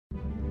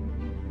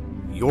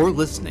You're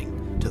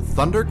listening to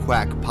Thunder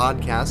Quack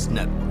Podcast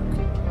Network.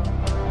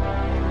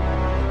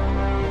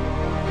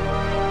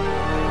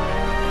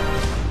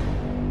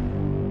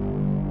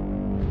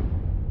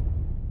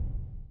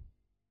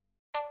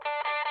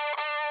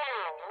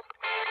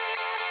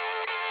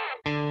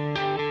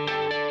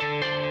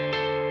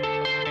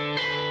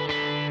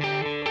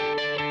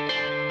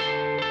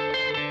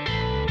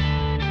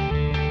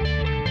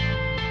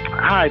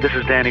 Hi, this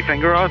is Danny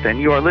Fingeroth,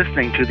 and you are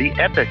listening to the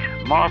Epic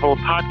Marvel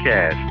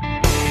Podcast.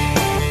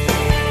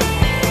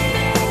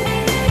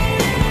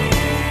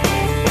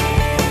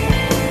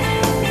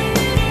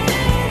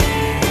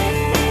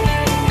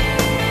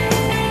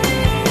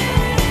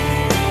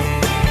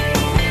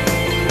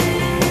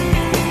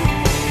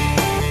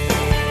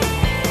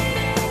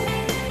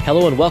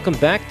 Hello and welcome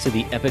back to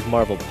the Epic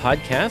Marvel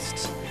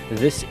Podcast.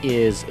 This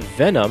is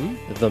Venom,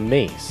 the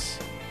Mace,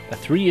 a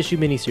 3-issue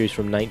miniseries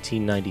from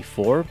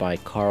 1994 by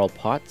Carl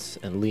Potts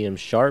and Liam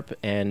Sharp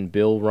and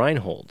Bill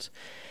Reinhold.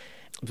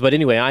 But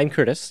anyway, I'm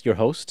Kurtis, your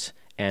host,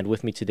 and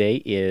with me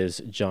today is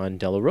John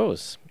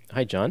Delarose.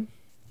 Hi, John.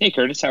 Hey,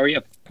 Kurtis. How are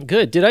you?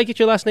 Good. Did I get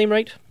your last name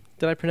right?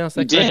 Did I pronounce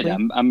that correctly? You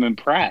did. I'm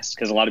impressed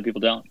because a lot of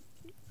people don't.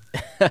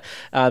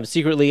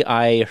 Secretly,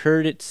 I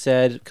heard it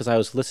said, because I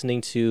was listening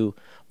to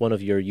one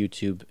of your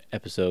YouTube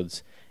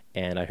episodes,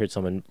 and I heard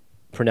someone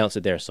pronounce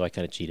it there, so I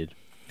kind of cheated.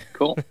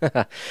 Cool.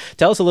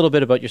 Tell us a little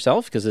bit about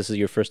yourself, because this is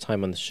your first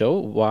time on the show.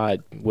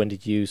 When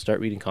did you start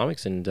reading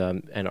comics, and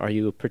are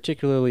you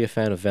particularly a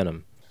fan of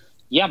Venom?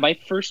 Yeah, my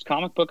first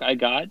comic book I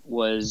got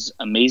was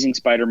Amazing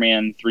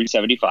Spider-Man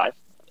 375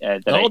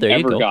 that I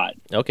ever got.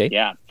 Okay.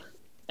 Yeah.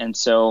 And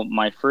so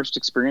my first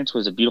experience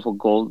was a beautiful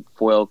gold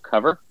foil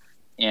cover,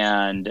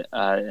 and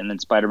then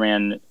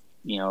Spider-Man,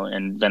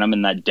 and Venom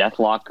in that death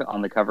lock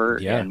on the cover,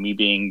 and me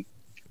being,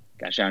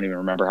 gosh, I don't even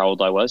remember how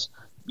old I was,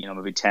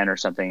 maybe 10 or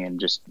something, and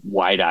just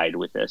wide-eyed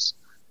with this.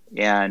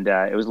 And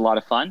it was a lot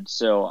of fun.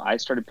 So I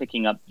started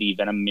picking up the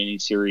Venom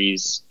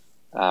miniseries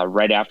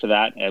right after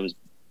that. I was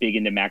big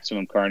into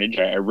Maximum Carnage.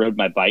 I rode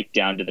my bike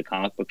down to the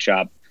comic book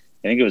shop.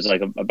 I think it was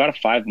like about a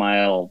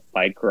 5-mile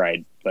bike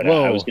ride, but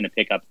I was going to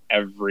pick up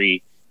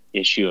every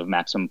issue of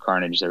Maximum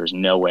Carnage. There was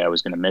no way I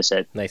was going to miss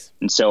it. Nice.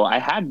 And so I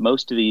had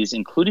most of these,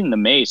 including the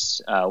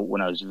Mace, when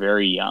I was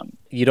very young.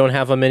 You don't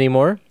have them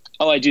anymore?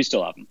 Oh, I do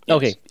still have them. Yes.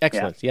 Okay,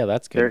 excellent. Yeah,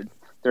 that's good.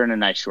 They're in a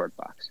nice short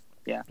box.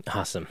 Yeah.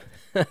 Awesome.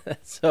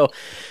 So,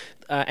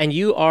 and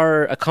you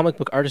are a comic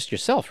book artist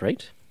yourself,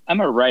 right? I'm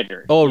a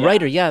writer. Oh, a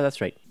writer. Yeah,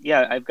 that's right.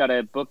 Yeah, I've got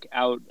a book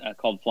out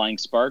called Flying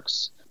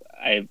Sparks.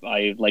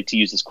 I like to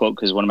use this quote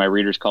because one of my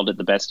readers called it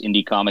the best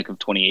indie comic of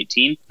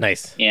 2018.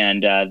 Nice.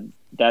 And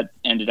that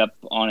ended up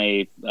on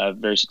a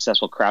very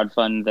successful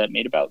crowdfund that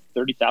made about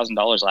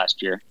 $30,000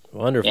 last year.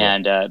 Wonderful.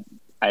 And I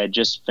had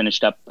just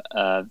finished up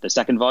the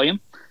second volume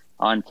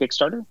on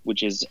Kickstarter,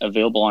 which is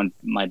available on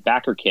my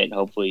backer kit.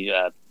 Hopefully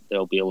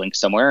there'll be a link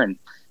somewhere. And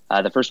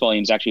the first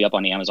volume is actually up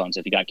on Amazon. So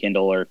if you got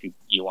Kindle or if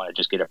you want to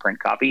just get a print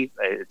copy,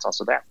 it's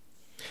also there.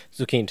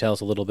 So can you tell us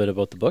a little bit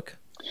about the book?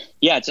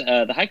 Yeah, it's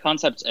the high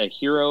concept's a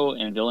hero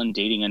and villain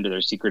dating under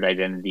their secret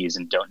identities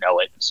and don't know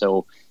it.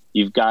 So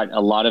you've got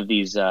a lot of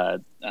these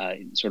sort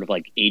of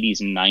like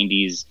 80s and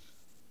 90s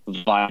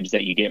vibes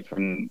that you get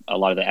from a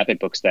lot of the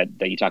epic books that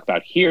you talk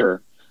about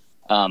here.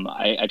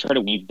 I try to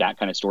weave that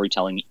kind of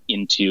storytelling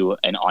into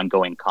an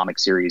ongoing comic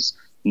series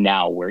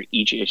now where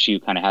each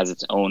issue kind of has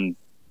its own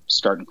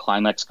start and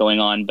climax going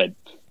on, but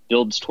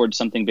builds towards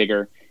something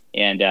bigger.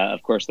 And,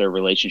 of course, their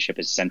relationship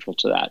is central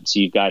to that. So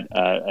you've got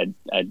a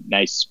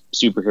nice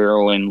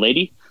superheroine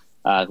lady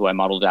who I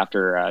modeled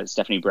after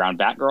Stephanie Brown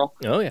Batgirl.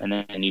 Oh, yeah. And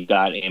then you've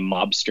got a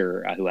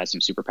mobster who has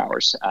some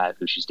superpowers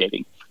who she's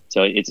dating.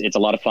 So it's a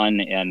lot of fun,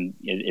 and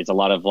it's a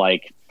lot of,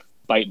 like,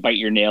 bite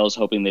your nails,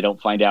 hoping they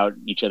don't find out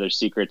each other's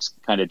secrets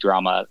kind of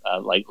drama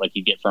like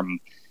you get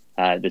from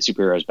the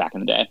superheroes back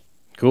in the day.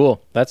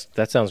 Cool.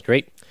 That sounds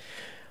great.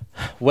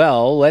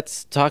 Well,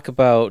 let's talk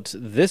about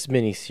this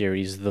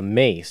miniseries, The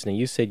Mace. Now,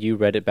 you said you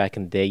read it back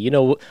in the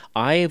day.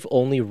 I've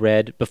only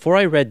read, before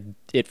I read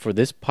it for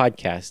this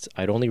podcast,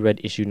 I'd only read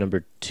issue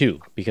number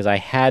 2 because I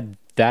had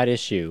that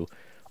issue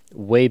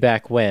way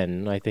back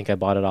when. I think I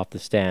bought it off the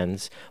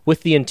stands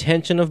with the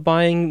intention of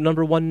buying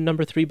number 1 and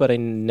number 3, but I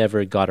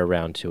never got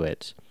around to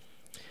it.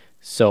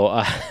 So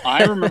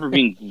I remember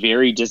being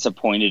very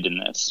disappointed in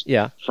this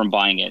from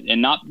buying it,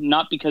 and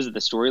not because of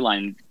the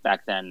storyline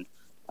back then.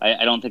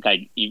 I don't think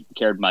I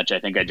cared much. I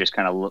think I just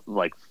kind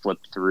of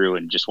flipped through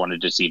and just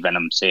wanted to see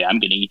Venom say, "I'm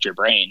going to eat your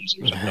brains"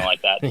 or something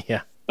like that.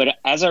 Yeah. But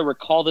as I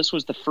recall, this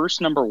was the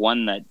first number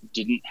 1 that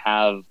didn't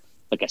have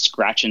like a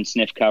scratch and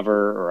sniff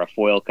cover or a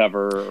foil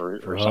cover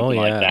or something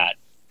like that.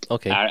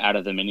 Okay. Out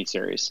of the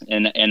miniseries,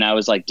 and I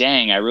was like,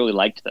 "Dang, I really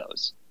liked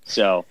those."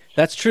 So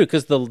that's true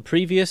because the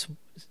previous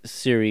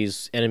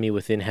series, Enemy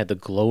Within, had the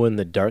glow in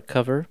the dark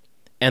cover,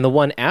 and the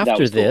one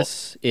after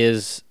this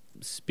is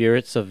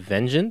Spirits of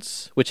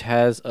Vengeance, which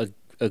has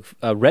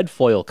a red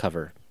foil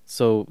cover.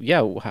 So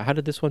yeah, how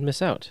did this one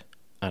miss out?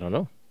 I don't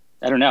know,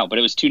 but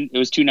it was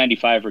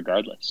 $2.95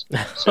 regardless.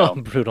 So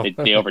brutal.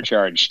 They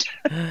overcharged.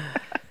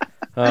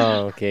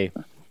 Oh, okay.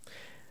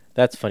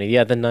 That's funny.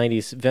 Yeah, the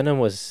 90s. Venom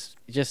was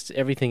just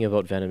everything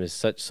about Venom is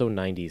so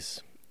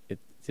 90s.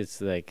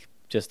 It's like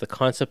just the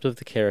concept of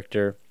the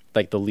character,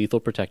 like the lethal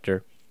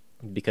protector,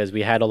 because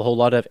we had a whole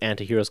lot of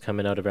anti-heroes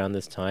coming out around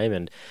this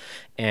time,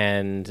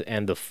 and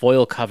the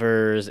foil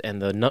covers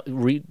and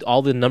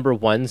all the number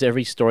ones.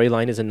 Every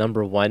storyline is a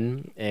number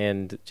one,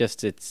 and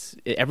just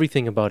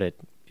everything about it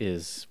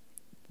is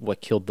what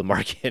killed the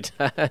market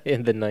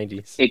in the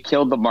 90s. It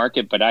killed the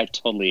market, but I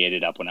totally ate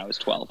it up when I was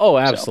 12. Oh,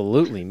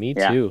 absolutely. Me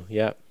yeah. too.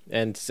 Yeah.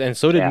 And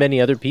so did many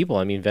other people.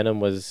 I mean, Venom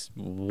was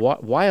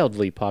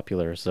wildly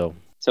popular. So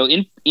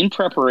in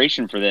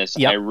preparation for this,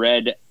 Yep. I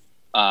read,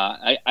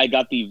 I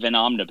got the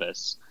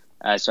Venomnibus,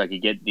 so I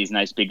could get these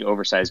nice big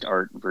oversized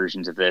art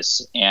versions of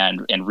this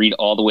and read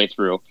all the way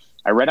through.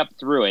 I read up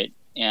through it,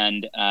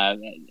 and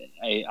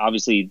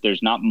obviously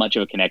there's not much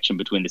of a connection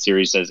between the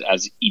series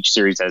as each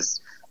series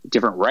has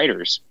different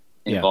writers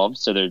involved,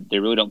 so they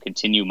really don't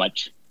continue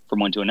much from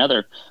one to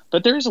another.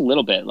 But there is a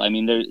little bit. I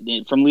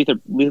mean, from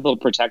Lethal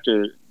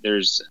Protector,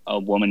 there's a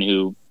woman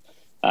who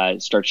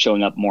starts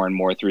showing up more and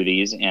more through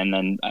these, and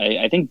then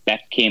I think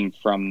Beck came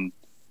from.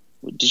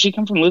 Did she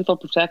come from Lethal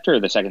Protector or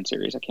the second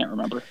series? I can't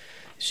remember.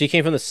 She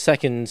came from the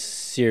second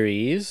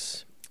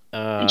series,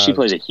 and she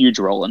plays a huge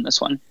role in this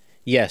one.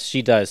 Yes,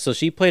 she does. So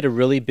she played a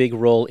really big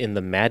role in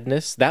the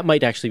Madness. That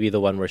might actually be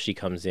the one where she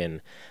comes in,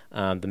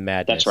 the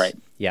Madness. That's right.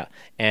 Yeah,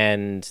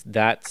 and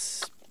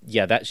that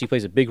she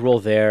plays a big role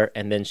there,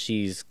 and then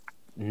she's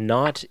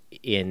not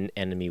in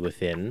Enemy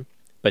Within,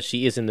 but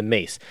she is in the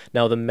Mace.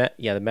 Now the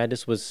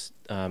Madness was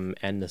Ann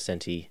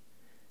Nocenti,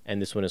 and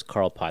this one is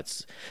Carl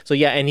Potts. So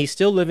yeah, and he's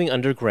still living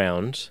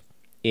underground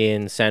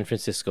in San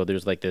Francisco.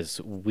 There's like this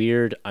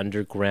weird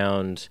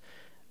underground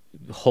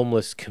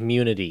homeless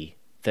community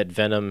that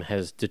Venom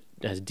has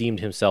deemed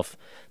himself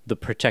the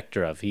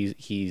protector of.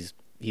 He's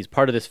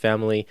part of this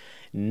family.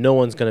 No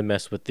one's going to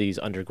mess with these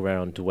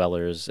underground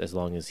dwellers as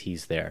long as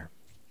he's there.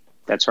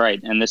 That's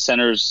right, and this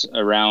centers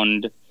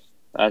around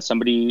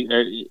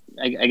somebody.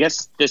 I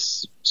guess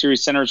this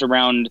series centers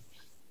around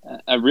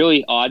a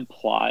really odd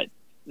plot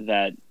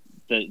that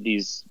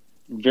these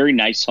very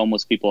nice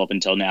homeless people up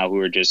until now, who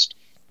are just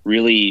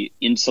really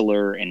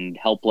insular and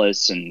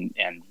helpless and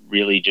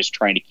really just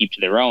trying to keep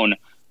to their own,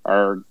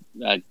 are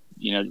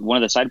one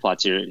of the side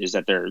plots here is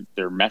that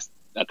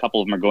a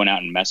couple of them are going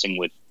out and messing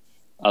with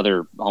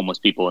other homeless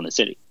people in the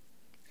city.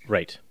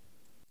 Right.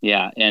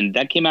 Yeah, and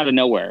that came out of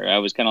nowhere. I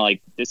was kind of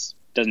like, this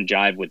doesn't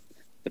jive with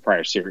the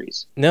prior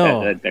series.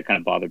 No. That kind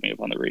of bothered me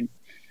upon the read.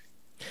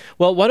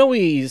 Well, why don't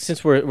we,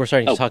 since we're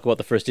starting to talk about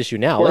the first issue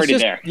now,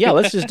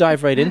 let's just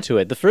dive right into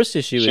it. The first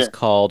issue is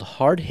called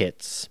Hard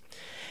Hits.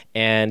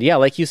 And yeah,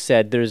 like you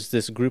said, there's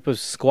this group of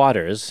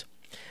squatters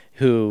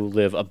who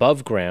live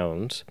above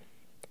ground,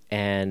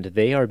 and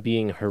they are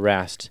being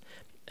harassed.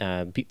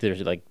 They're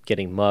like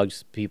getting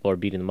mugged. People are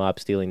beating them up,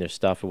 stealing their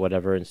stuff or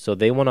whatever. And so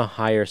they want to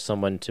hire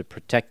someone to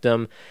protect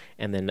them.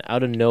 And then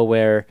out of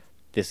nowhere,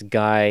 this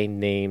guy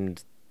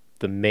named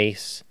the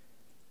Mace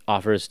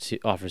offers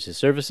his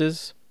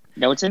services.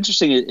 Now, what's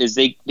interesting is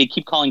they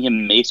keep calling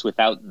him Mace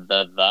without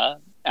the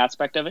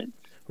aspect of it.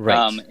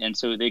 Right. And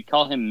so they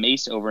call him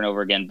Mace over and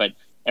over again. But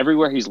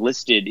everywhere he's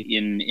listed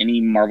in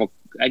any Marvel,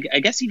 I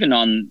guess even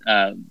on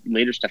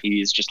later stuff,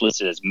 he is just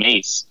listed as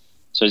Mace.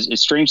 So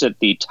it's strange that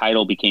the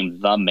title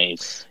became The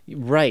Mace.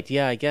 Right,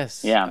 yeah, I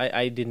guess. Yeah.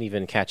 I didn't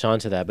even catch on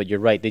to that, but you're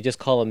right. They just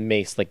call him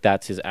Mace like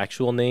that's his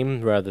actual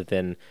name rather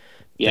than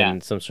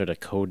some sort of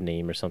code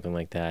name or something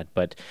like that.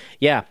 But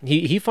yeah,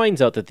 he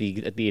finds out that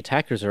the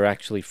attackers are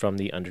actually from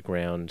the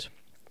underground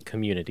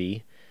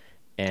community,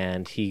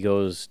 and he's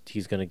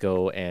going to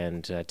go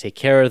and take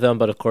care of them.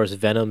 But of course,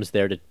 Venom's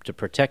there to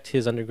protect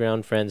his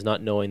underground friends,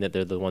 not knowing that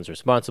they're the ones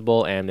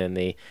responsible, and then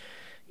they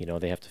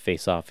have to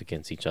face off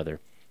against each other.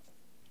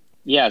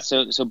 Yeah,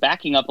 so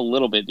backing up a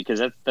little bit,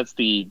 because that's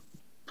the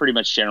pretty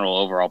much general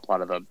overall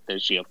plot of the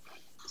issue.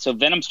 So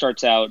Venom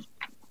starts out,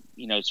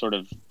 sort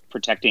of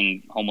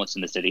protecting homeless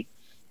in the city,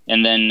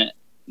 and then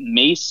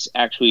Mace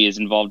actually is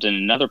involved in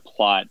another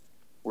plot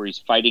where he's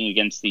fighting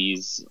against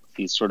these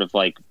sort of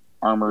like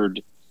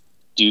armored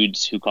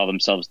dudes who call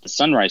themselves the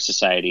Sunrise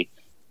Society.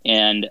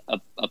 And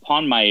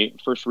upon my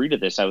first read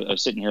of this, I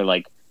was sitting here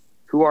like,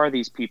 who are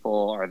these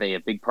people? Are they a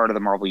big part of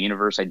the Marvel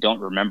Universe? I don't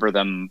remember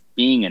them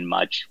being in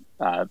much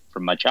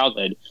from my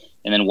childhood.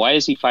 And then why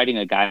is he fighting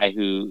a guy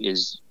who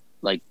is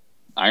like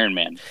Iron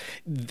Man?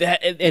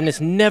 And it's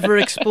never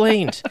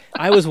explained.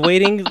 I was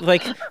waiting,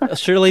 like,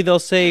 surely they'll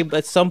say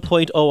at some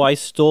point, oh, I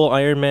stole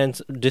Iron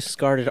Man's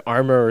discarded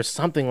armor or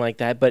something like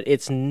that, but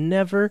it's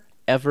never,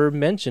 ever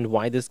mentioned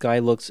why this guy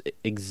looks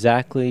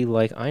exactly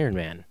like Iron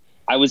Man.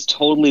 I was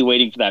totally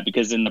waiting for that,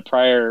 because in the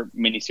prior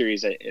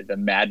miniseries, The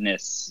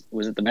Madness,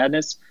 was it The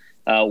Madness?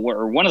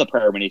 Or one of the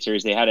prior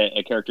miniseries, they had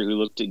a character who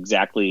looked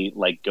exactly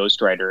like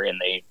Ghost Rider,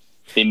 and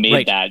they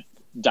made that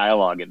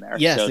dialogue in there.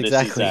 Yes, so this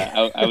exactly.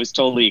 I was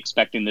totally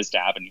expecting this to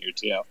happen here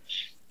too.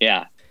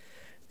 Yeah.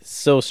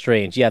 So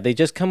strange. Yeah, they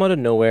just come out of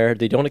nowhere.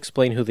 They don't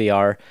explain who they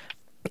are,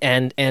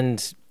 and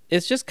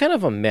it's just kind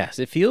of a mess.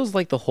 It feels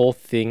like the whole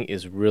thing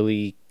is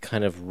really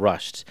kind of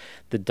rushed.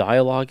 The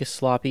dialogue is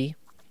sloppy.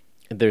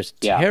 There's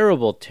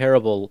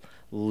terrible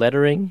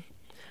lettering.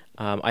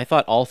 I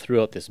thought all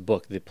throughout this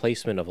book, the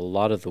placement of a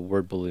lot of the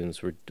word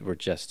balloons were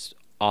just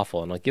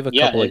awful. And I'll give a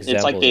couple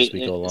examples as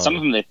we go along. Some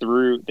of them they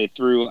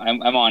threw.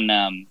 I'm on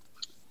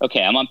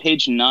I'm on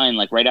page 9,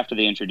 like right after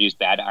they introduced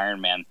Bad Iron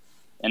Man,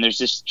 and there's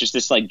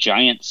this like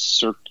giant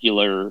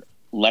circular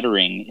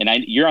lettering,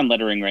 and you're on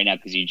lettering right now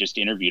because you just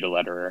interviewed a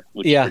letterer,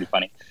 which is pretty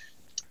funny.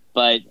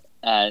 But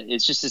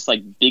it's just this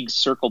like big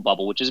circle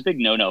bubble, which is a big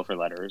no-no for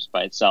letterers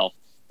by itself.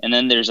 And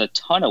then there's a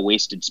ton of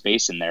wasted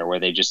space in there where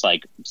they just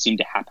like seem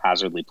to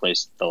haphazardly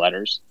place the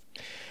letters.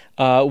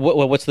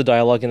 What's the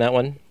dialogue in that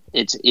one?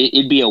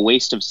 It'd be a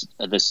waste of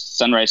the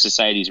Sunrise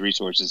Society's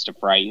resources to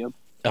fry you.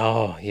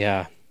 Oh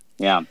yeah.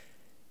 Yeah.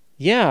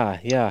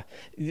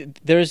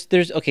 There's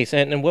okay. So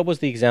and what was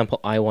the example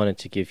I wanted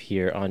to give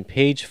here on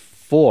page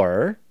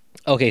 4?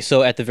 Okay,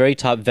 so at the very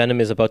top, Venom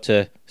is about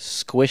to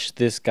squish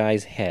this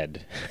guy's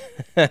head,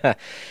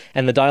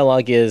 and the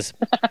dialogue is.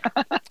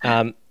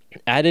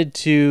 Added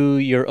to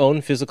your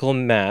own physical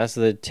mass,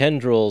 the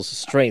tendril's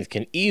strength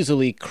can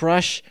easily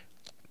crack,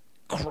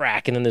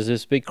 and then there's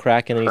this big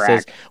crack, and then he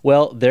says,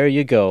 well, there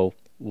you go.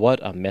 What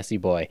a messy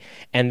boy.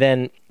 And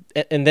then,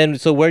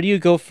 so where do you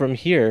go from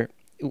here?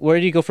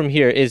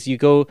 Is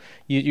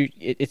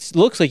it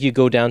looks like you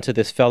go down to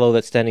this fellow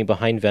that's standing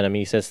behind Venom, and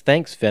he says,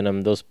 thanks,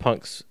 Venom. Those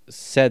punks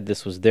said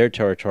this was their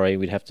territory.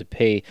 We'd have to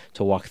pay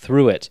to walk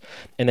through it.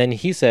 And then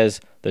he says,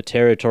 the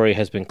territory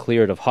has been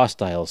cleared of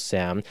hostiles,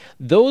 Sam.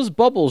 Those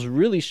bubbles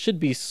really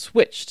should be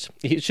switched.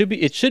 It should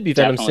be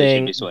Venom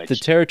saying, the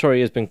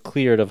territory has been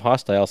cleared of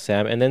hostiles,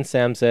 Sam. And then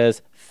Sam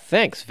says,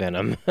 thanks,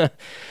 Venom.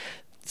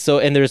 So,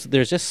 and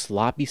there's just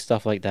sloppy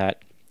stuff like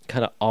that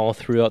kind of all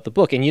throughout the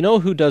book. And you know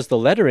who does the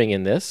lettering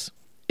in this?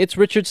 It's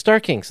Richard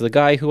Starkings, the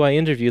guy who I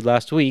interviewed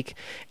last week,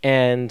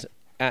 and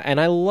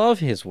I love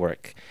his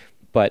work.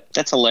 But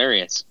that's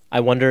hilarious. I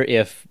wonder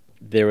if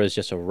there was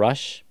just a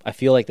rush. I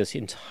feel like this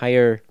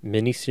entire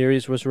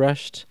miniseries was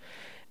rushed,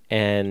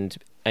 and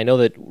I know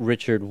that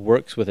Richard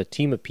works with a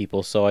team of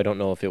people, so I don't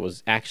know if it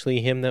was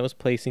actually him that was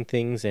placing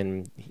things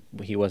and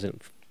he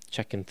wasn't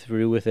checking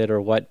through with it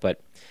or what,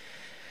 but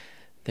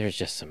there's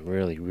just some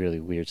really, really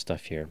weird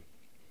stuff here.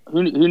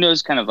 Who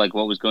knows kind of like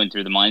what was going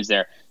through the minds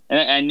there. And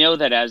I know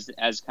that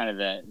as kind of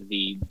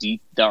the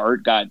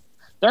art got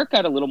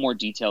a little more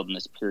detailed in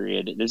this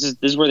period. This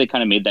is where they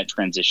kind of made that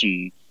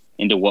transition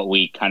into what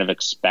we kind of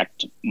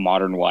expect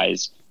modern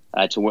wise,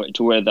 to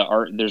where the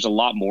art, there's a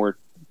lot more,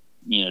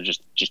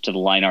 just to the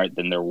line art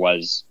than there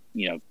was,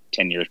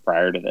 10 years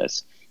prior to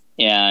this.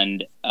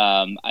 And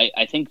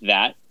I think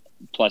that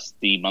plus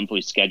the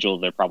monthly schedule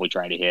they're probably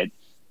trying to hit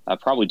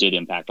probably did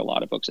impact a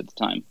lot of books at the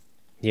time.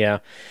 Yeah,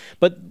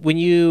 but when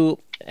you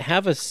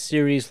have a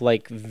series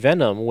like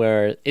Venom,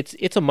 where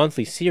it's a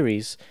monthly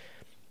series,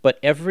 but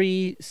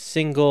every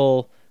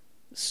single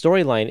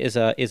storyline is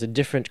a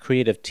different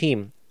creative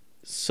team,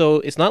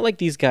 so it's not like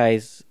these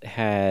guys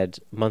had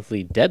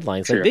monthly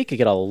deadlines. Sure. Like they could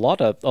get a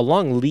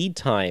long lead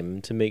time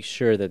to make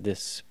sure that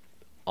this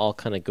all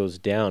kind of goes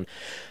down.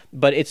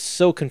 But it's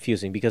so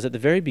confusing because at the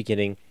very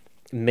beginning,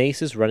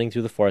 Mace is running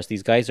through the forest.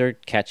 These guys are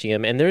catching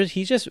him, and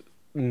he just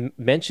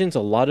mentions a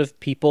lot of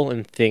people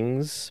and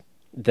things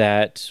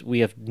that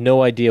we have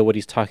no idea what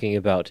he's talking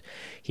about.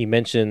 He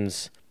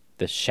mentions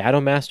the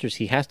Shadow Masters.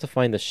 He has to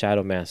find the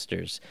Shadow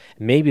Masters.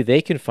 Maybe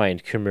they can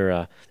find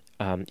Kimura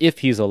if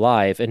he's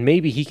alive, and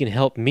maybe he can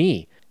help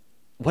me.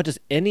 What does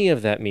any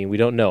of that mean? We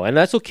don't know, and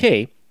that's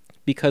okay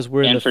because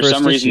we're in the first issue.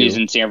 And for some reason, he's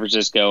in San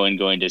Francisco and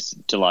going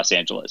to Los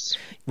Angeles.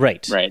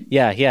 Right.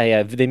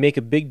 Yeah. They make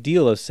a big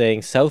deal of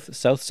saying south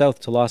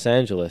to Los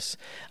Angeles,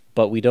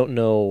 but we don't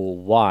know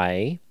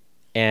why.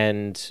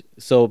 And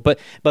so, but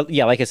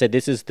yeah, like I said,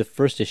 this is the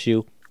first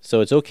issue,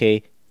 so it's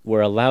okay. We're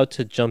allowed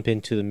to jump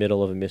into the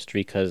middle of a mystery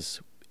because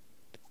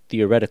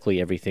theoretically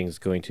everything's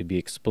going to be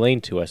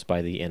explained to us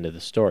by the end of the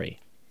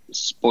story.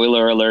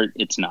 Spoiler alert,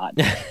 it's not.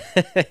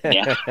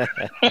 Yeah.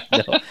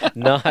 No,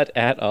 not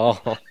at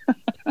all.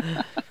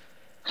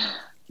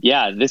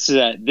 Yeah, this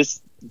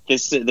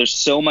there's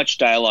so much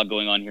dialogue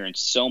going on here and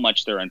so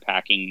much they're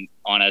unpacking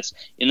on us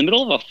in the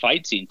middle of a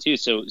fight scene too.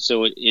 So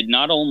it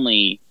not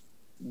only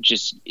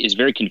just is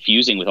very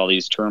confusing with all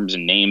these terms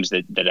and names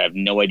that I have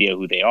no idea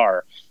who they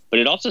are, but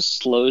it also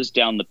slows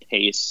down the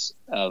pace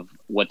of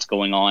what's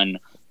going on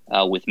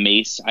with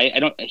Mace.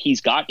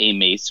 He's got a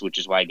mace, which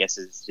is why I guess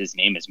his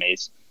name is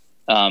Mace.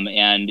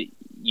 And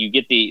you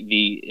get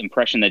the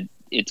impression that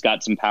it's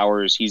got some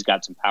powers, he's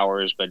got some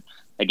powers, but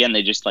again,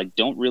 they just like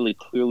don't really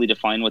clearly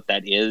define what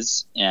that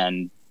is,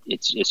 and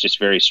it's just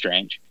very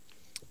strange.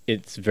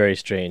 It's very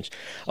strange.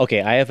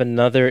 Okay, I have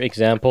another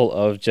example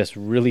of just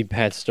really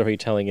bad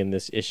storytelling in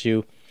this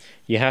issue.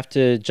 You have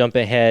to jump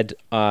ahead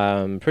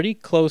pretty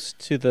close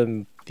to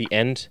the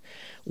end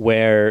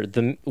where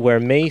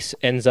Mace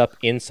ends up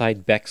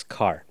inside Beck's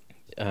car.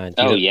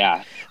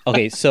 Yeah.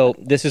 Okay, so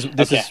this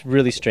is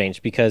really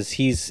strange because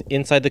he's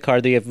inside the car.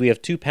 We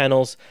have two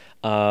panels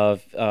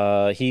of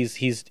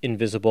he's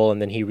invisible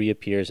and then he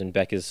reappears and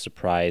Beck is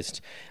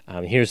surprised.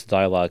 Here's the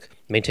dialogue: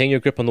 "Maintain your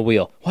grip on the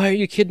wheel. Why are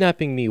you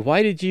kidnapping me?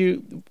 Why did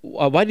you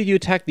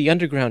attack the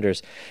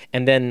undergrounders?"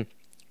 And then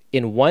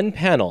in one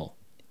panel,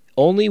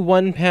 only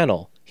one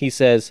panel, he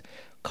says,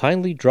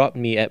 "Kindly drop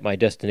me at my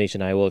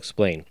destination. I will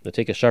explain. Now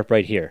take a sharp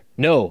right here.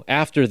 No,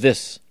 after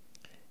this."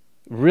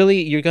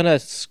 Really, you're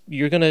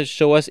gonna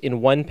show us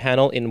in one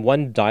panel, in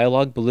one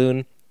dialogue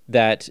balloon,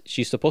 that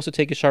she's supposed to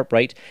take a sharp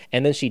right,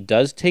 and then she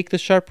does take the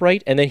sharp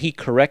right, and then he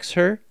corrects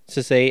her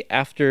to say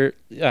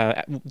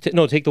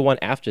take the one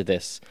after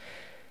this,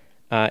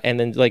 and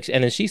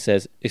then she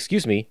says,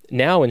 "Excuse me,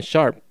 now in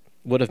sharp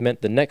would have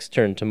meant the next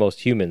turn to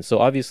most humans." So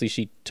obviously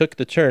she took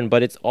the turn,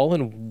 but it's all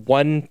in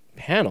one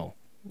panel.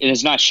 It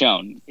is not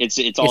shown. It's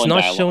all. It's in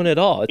not dialogue. shown at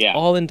all. It's Yeah.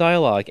 all in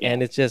dialogue, Yeah.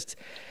 and it's just.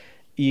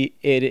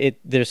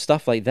 There's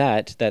stuff like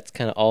that's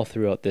kind of all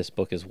throughout this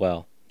book as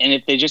well. And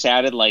if they just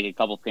added like a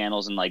couple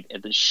panels and like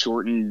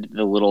shortened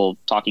the little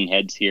talking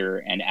heads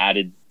here and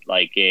added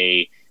like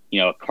a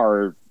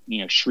car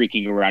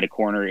shrieking around a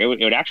corner, it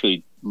would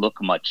actually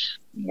look much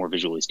more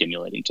visually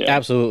stimulating too.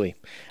 Absolutely.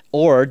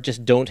 Or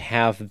just don't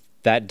have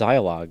that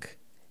dialogue,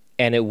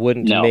 and it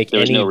wouldn't make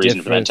any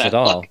difference at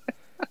all.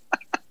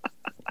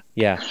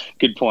 Yeah.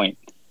 Good point.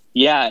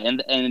 Yeah,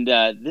 and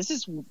this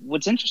is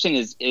what's interesting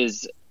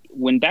is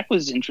when Beck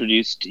was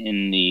introduced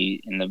in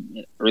the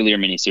earlier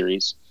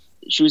miniseries,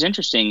 she was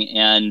interesting,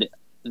 and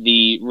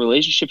the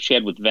relationship she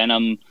had with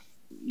Venom,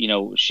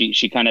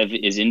 she kind of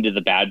is into the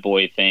bad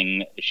boy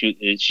thing.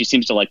 She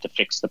seems to like to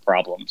fix the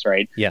problems,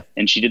 right? Yeah.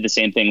 And she did the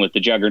same thing with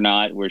the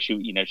Juggernaut, where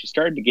she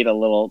started to get a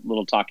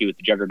little talky with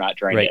the Juggernaut,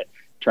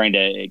 trying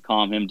to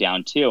calm him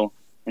down too.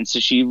 And so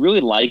she really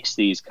likes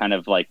these kind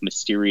of like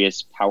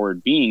mysterious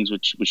powered beings,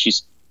 which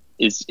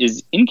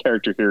is in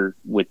character here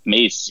with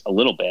Mace a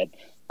little bit.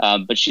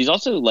 But she's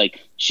also like,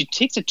 she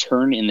takes a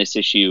turn in this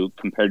issue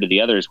compared to the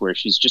others where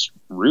she's just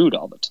rude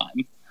all the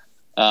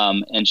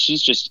time. And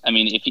she's just, I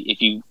mean,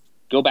 if you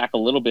go back a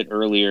little bit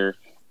earlier,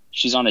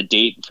 she's on a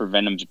date for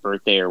Venom's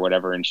birthday or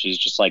whatever. And she's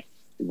just like,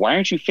 "Why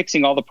aren't you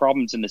fixing all the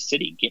problems in the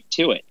city? Get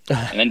to it."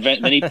 And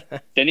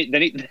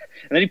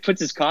then he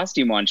puts his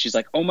costume on. She's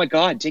like, "Oh my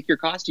God, take your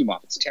costume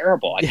off. It's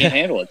terrible. I can't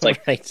handle it."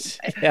 It's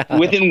like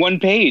within one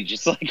page,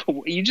 it's like,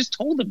 you just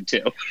told him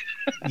to.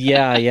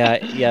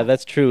 Yeah,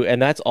 that's true.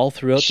 And that's all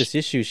throughout this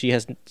issue.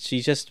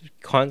 She just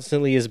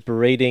constantly is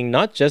berating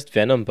not just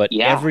Venom, but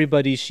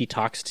everybody she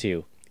talks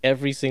to,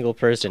 every single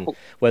person,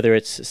 whether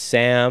it's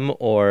Sam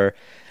or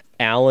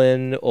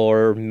Alan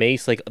or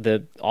Mace, like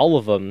all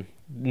of them.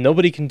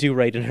 Nobody can do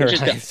right in her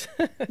eyes.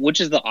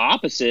 Which is the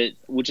opposite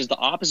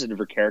of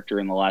her character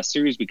in the last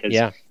series, because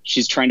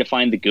she's trying to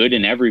find the good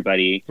in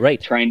everybody,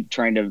 right? Trying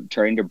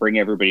to bring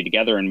everybody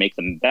together and make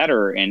them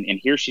better. And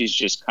here she's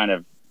just kind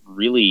of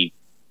really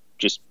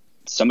just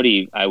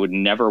somebody I would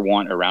never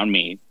want around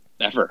me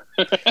ever.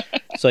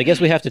 So I guess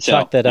we have to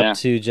chalk that up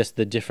to just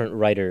the different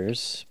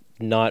writers.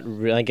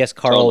 I guess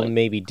Carl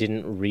maybe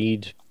didn't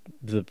read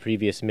the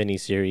previous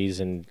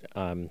miniseries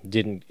and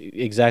didn't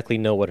exactly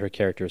know what her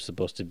character is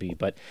supposed to be,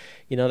 but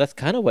that's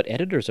kind of what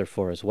editors are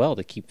for as well,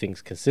 to keep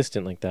things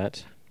consistent like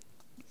that.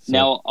 So.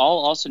 Now, I'll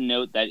also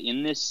note that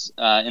in this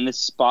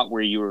spot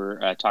where you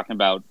were talking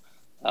about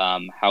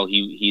how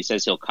he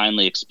says he'll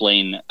kindly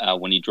explain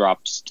when he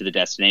drops to the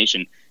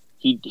destination,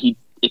 he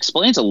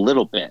explains a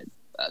little bit,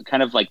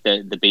 kind of like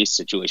the base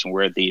situation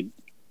where the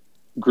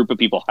group of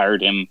people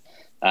hired him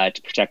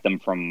to protect them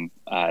from,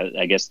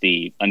 I guess,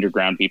 the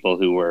underground people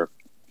who were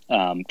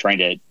trying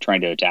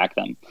to attack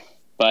them.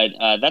 But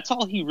that's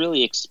all he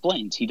really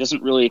explains. He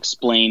doesn't really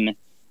explain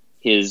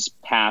his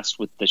past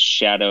with the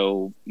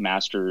Shadow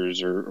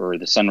Masters or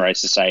the Sunrise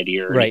Society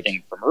or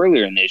anything from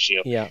earlier in the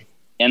issue. Yeah.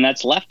 And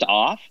that's left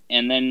off.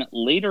 And then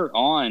later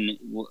on,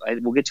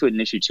 we'll get to it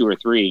in issue 2 or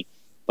 3,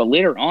 but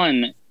later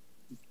on,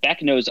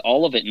 Beck knows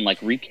all of it and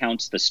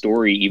recounts the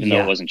story, even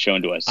though it wasn't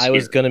shown to us. I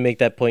was going to make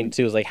that point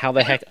too. It was like, how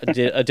the heck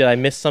did I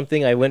miss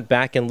something? I went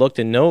back and looked,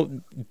 and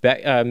no,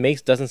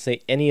 Mace doesn't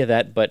say any of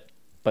that, but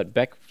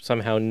Beck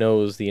somehow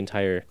knows the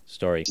entire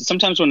story.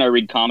 Sometimes when I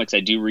read comics, I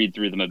do read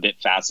through them a bit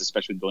fast,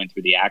 especially going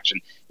through the action.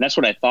 And that's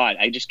what I thought.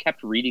 I just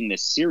kept reading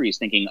this series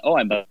thinking, oh,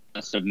 I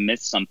must have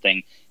missed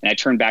something. And I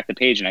turned back the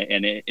page,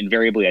 and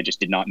invariably I just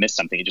did not miss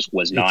something. It just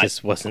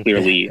wasn't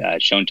clearly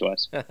shown to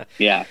us.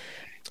 Yeah.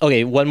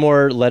 Okay, one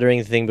more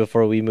lettering thing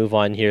before we move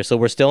on here. So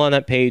we're still on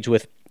that page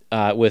with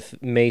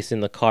Mace in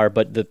the car,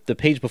 but the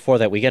page before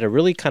that, we get a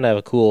really kind of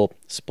a cool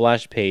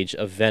splash page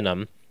of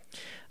Venom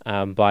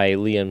by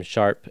Liam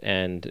Sharp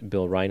and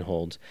Bill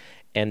Reinhold.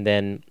 And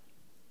then,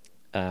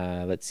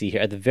 let's see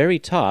here, at the very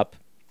top,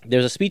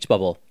 there's a speech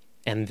bubble.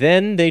 And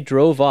then they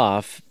drove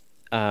off,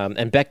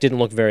 and Beck didn't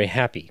look very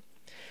happy.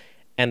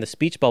 And the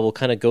speech bubble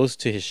kind of goes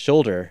to his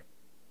shoulder.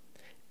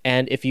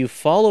 And if you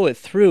follow it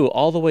through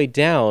all the way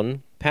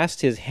down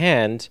past his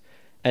hand,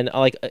 and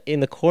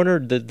in the corner,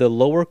 the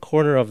lower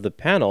corner of the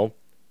panel,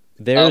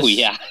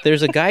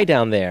 there's a guy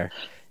down there,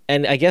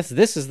 And I guess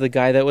this is the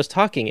guy that was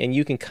talking, and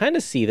you can kind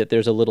of see that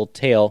there's a little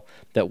tail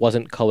that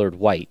wasn't colored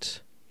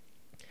white.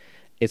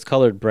 It's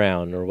colored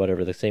brown or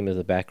whatever, the same as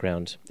the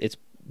background. It's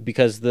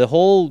because the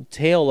whole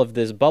tail of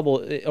this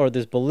bubble or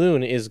this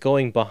balloon is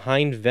going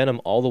behind Venom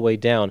all the way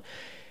down.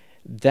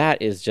 That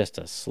is just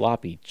a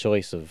sloppy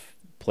choice of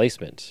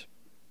placement.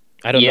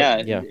 I don't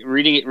know. Yeah.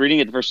 Reading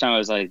it the first time, I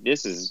was like,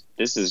 this is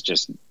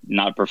just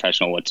not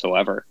professional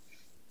whatsoever.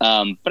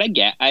 But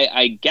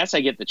I guess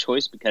I get the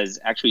choice because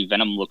actually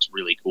Venom looks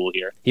really cool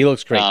here. He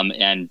looks great.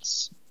 And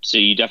so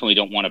you definitely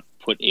don't want to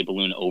put a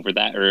balloon over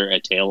that or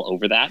a tail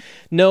over that.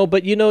 No,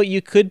 but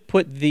you could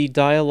put the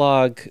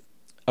dialogue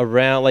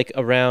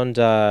around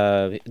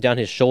down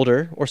his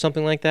shoulder or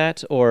something like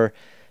that, or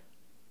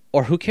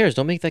who cares?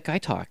 Don't make that guy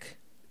talk.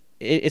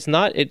 It's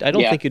not. I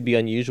don't think it'd be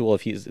unusual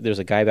if there's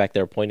a guy back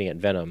there pointing at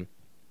Venom.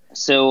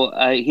 So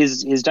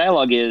his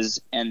dialogue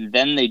is, and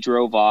then they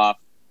drove off.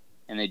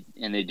 And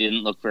they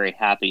didn't look very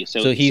happy.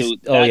 So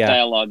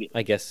dialogue,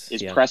 I guess,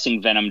 is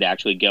pressing Venom to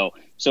actually go.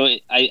 So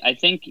I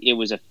think it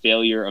was a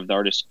failure of the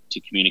artist to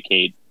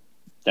communicate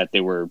that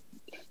they were.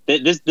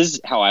 This is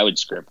how I would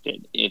script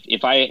it.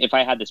 If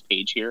I had this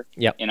page here,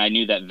 and I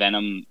knew that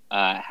Venom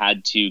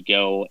had to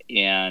go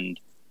and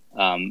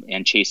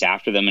chase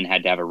after them and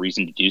had to have a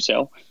reason to do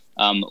so.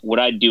 What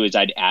I'd do is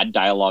I'd add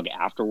dialogue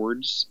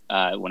afterwards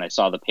when I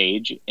saw the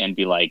page and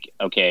be like,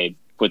 okay,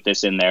 put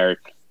this in there.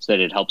 So that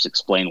it helps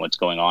explain what's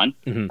going on.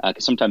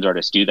 Because sometimes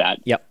artists do that.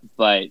 Yep.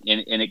 But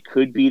and it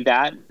could be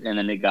that, and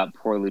then it got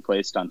poorly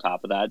placed on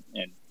top of that,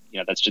 and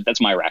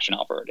that's my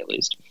rationale for it at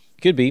least.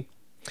 Could be.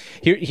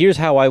 Here's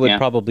how I would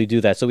probably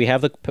do that. So we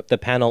have the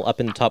panel up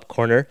in the top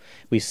corner.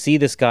 We see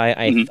this guy.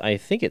 I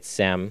think it's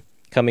Sam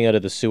coming out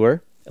of the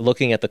sewer,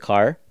 looking at the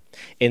car.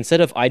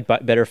 Instead of I'd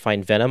better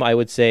find Venom, I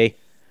would say,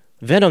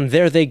 Venom,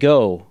 there they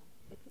go,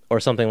 or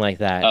something like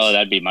that. Oh,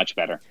 that'd be much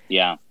better.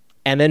 Yeah.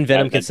 And then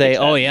Venom can say,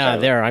 oh, yeah,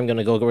 there, I'm going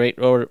to go great.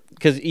 Or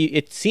because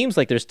it seems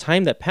like there's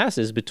time that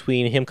passes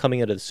between him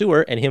coming out of the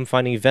sewer and him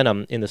finding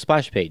Venom in the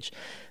splash page.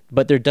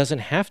 But there doesn't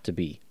have to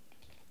be.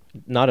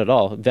 Not at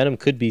all. Venom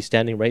could be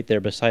standing right there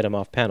beside him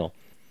off panel.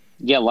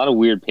 Yeah, a lot of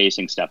weird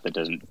pacing stuff that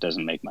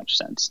doesn't make much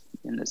sense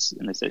in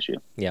this issue.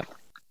 Yeah.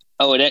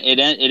 Oh, it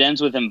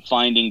ends with him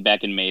finding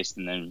Beck and Mace,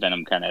 and then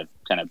Venom kind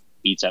of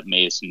beats up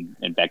Mace,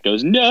 and Beck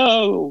goes,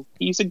 no,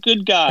 he's a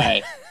good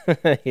guy.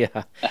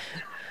 Yeah.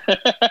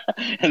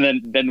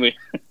 And then we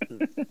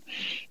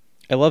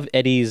I love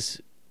Eddie's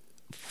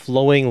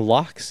flowing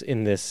locks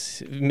in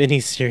this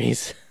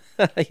miniseries.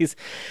 He's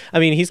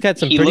got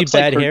some pretty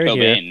bad hair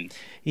here.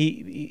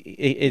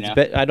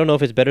 I don't know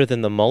if it's better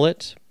than the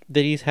mullet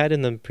that he's had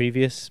in the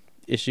previous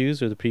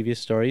issues or the previous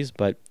stories,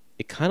 but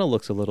it kind of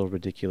looks a little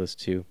ridiculous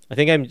too. I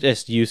think I'm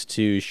just used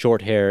to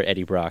short hair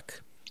Eddie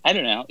Brock. I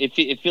don't know.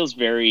 It feels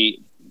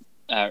very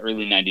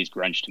early 90s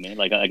grunge to me,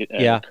 like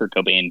a Kurt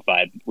Cobain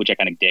vibe, which I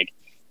kind of dig.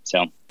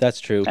 So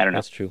that's true. I don't know.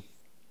 That's true.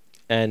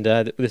 And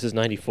this is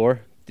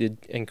 94.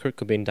 And Kurt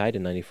Cobain died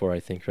in 94, I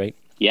think, right?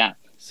 Yeah.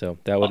 So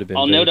that would have been.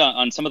 I'll note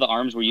on some of the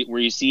arms where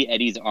you see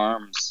Eddie's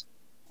arms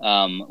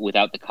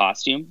without the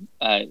costume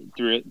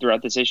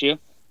throughout this issue.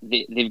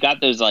 They've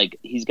got those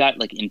he's got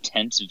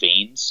intense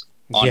veins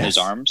on his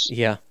arms.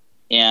 Yeah.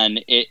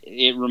 And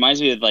it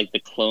reminds me of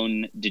the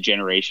clone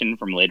degeneration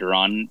from later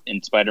on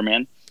in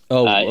Spider-Man.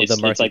 Oh,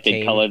 it's like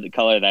they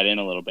color that in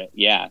a little bit.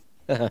 Yeah.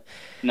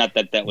 Not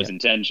that was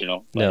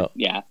intentional. But no.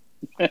 Yeah.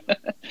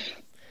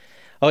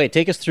 Okay,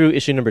 take us through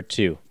issue number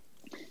 2.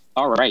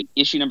 All right.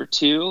 Issue number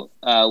 2,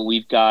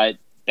 we've got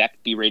Beck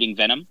berating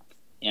Venom.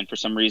 And for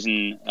some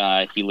reason,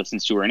 he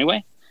listens to her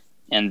anyway.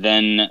 And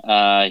then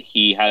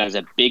he has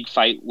a big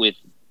fight with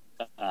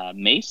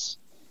Mace.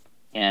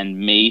 And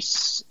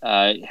Mace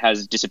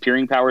has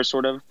disappearing powers,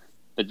 sort of.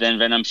 But then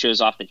Venom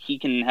shows off that he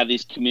can have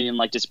these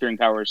chameleon-like disappearing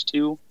powers,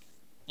 too.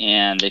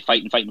 And they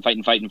fight and fight and fight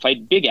and fight and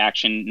fight. Big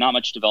action, not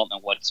much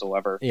development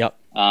whatsoever. Yep.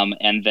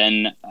 And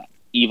then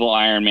evil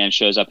Iron Man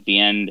shows up at the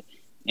end,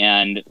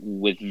 and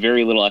with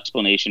very little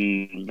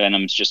explanation,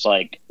 Venom's just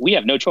like, we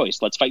have no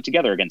choice. Let's fight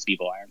together against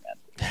evil Iron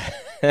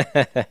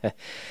Man.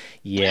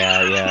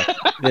 Yeah.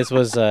 This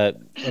was,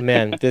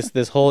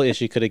 this whole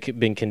issue could have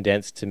been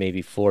condensed to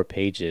maybe 4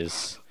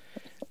 pages.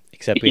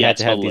 Except we had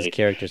to have these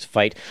characters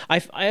fight.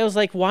 I was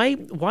like, why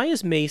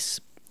is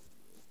Mace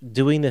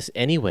doing this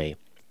anyway?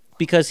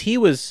 Because he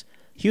was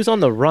on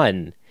the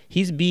run.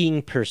 He's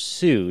being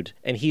pursued,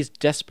 and he's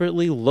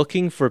desperately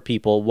looking for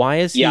people. Why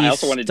is he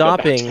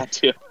stopping?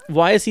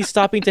 Why is he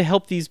stopping to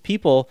help these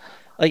people?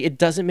 It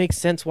doesn't make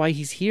sense why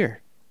he's here.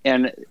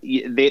 And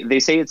they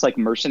say it's like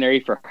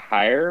mercenary for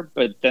hire,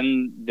 but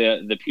then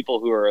the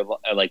people who are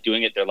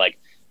doing it, they're like,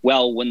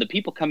 well, when the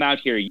people come out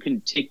here, you can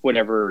take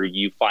whatever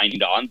you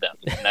find on them,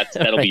 and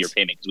that'll be your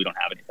payment because we don't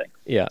have anything.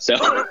 Yeah. So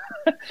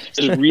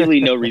there's really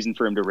no reason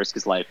for him to risk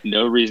his life.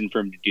 No reason for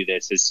him to do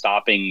this. His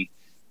stopping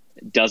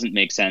doesn't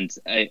make sense.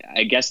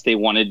 I guess they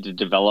wanted to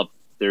develop.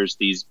 There's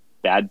these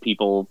bad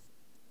people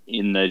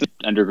in the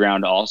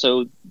underground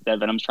also that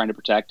Venom's trying to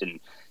protect, and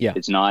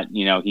it's not.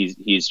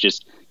 He's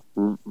just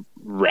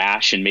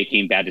rash and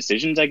making bad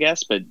decisions, I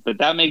guess. But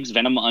that makes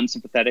Venom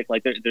unsympathetic.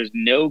 Like there's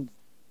no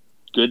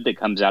good that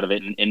comes out of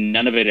it, and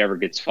none of it ever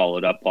gets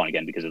followed up on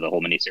again because of the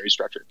whole miniseries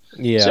structure.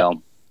 Yeah.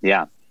 So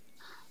yeah.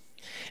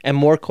 And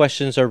more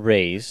questions are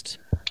raised.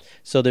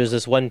 So there's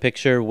this one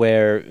picture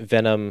where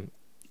Venom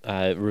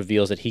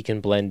reveals that he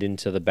can blend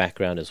into the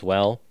background as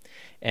well.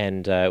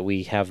 And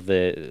we have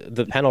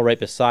the panel right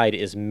beside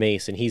is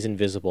Mace, and he's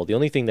invisible. The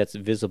only thing that's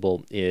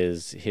visible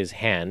is his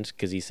hand,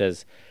 because he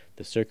says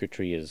the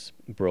circuitry is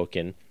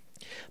broken.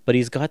 But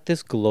he's got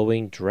this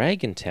glowing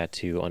dragon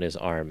tattoo on his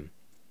arm.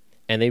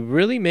 And they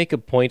really make a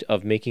point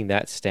of making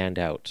that stand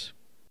out.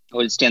 Oh,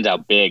 it stands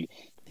out big.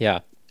 Yeah.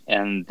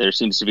 And there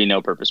seems to be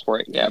no purpose for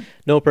it. Yeah.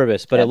 No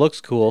purpose, but it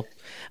looks cool.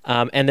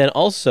 And then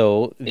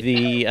also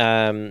the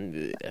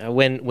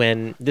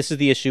when this is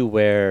the issue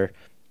where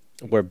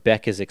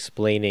Beck is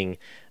explaining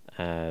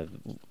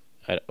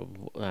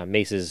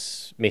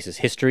Mace's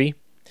history,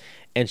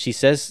 and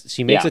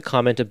she makes a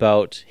comment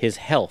about his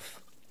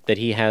health, that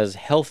he has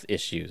health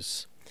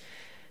issues.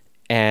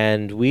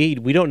 And we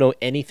don't know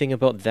anything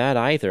about that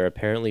either.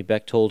 Apparently,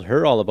 Beck told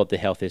her all about the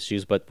health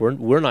issues, but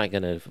we're not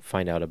going to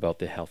find out about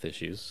the health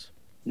issues.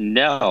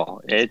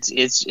 No,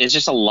 it's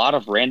just a lot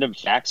of random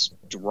facts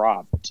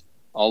dropped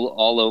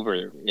all over,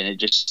 and it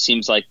just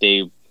seems like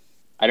I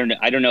don't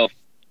know if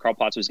Carl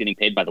Potts was getting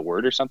paid by the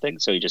word or something,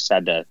 so he just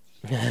had to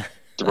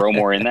throw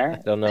more in there. I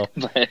don't know,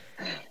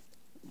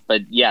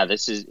 but yeah,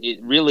 this is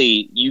it.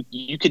 Really,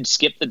 you could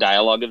skip the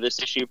dialogue of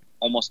this issue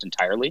almost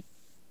entirely.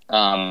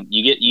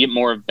 You get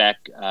more of Beck,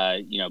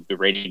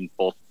 berating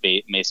both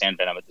Mace and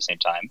Venom at the same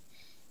time.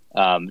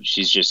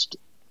 She's just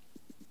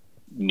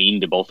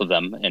mean to both of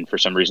them, and for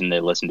some reason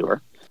they listen to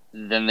her.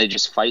 Then they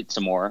just fight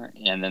some more,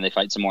 and then they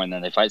fight some more, and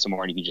then they fight some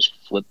more, and you can just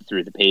flip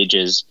through the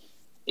pages.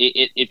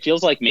 It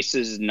feels like Mace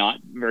is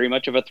not very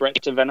much of a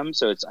threat to Venom,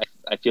 so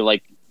I feel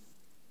like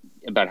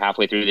about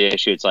halfway through the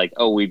issue, it's like,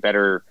 oh, we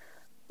better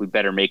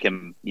make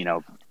him,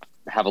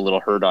 have a little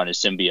hurt on his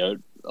symbiote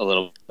a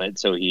little bit,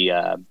 so he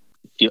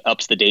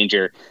ups the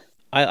danger.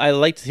 I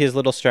liked his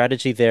little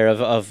strategy there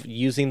of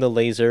using the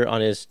laser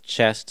on his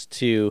chest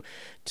to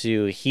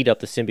heat up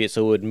the symbiote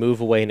so it would move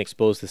away and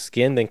expose the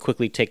skin, then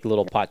quickly take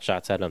little pot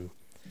shots at him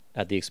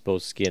at the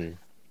exposed skin.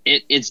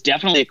 It's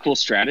definitely a cool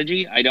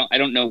strategy. I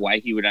don't know why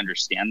he would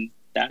understand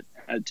that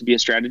to be a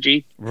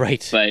strategy,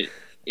 right? But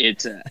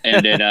it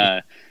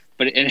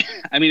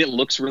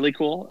looks really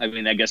cool. I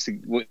mean, I guess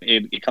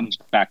it comes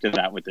back to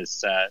that with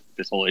this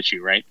whole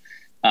issue, right?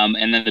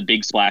 And then the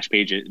big splash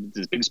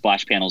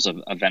panels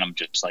of Venom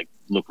just like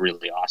look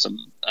really awesome.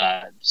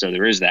 So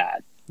there is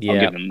that. Yeah, I'll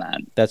give him that.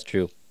 That's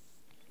true.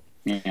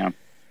 Yeah.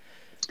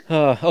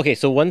 Okay,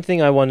 so one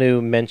thing I want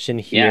to mention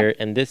here,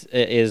 and this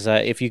is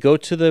if you go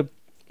to the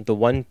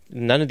one,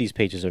 none of these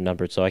pages are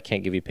numbered, so I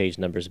can't give you page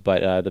numbers,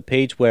 but the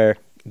page where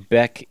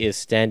Beck is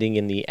standing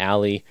in the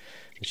alley,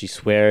 and she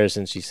swears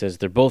and she says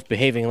they're both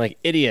behaving like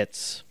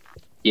idiots.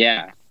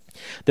 Yeah.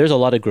 There's a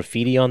lot of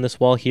graffiti on this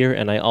wall here,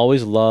 and I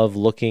always love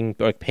looking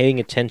or paying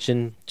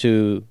attention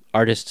to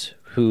artists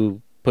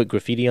who put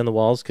graffiti on the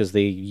walls because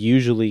they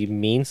usually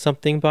mean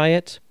something by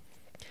it.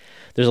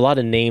 There's a lot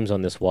of names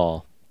on this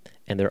wall,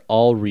 and they're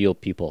all real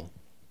people.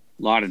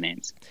 A lot of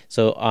names.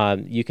 So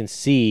you can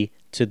see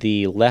to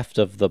the left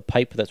of the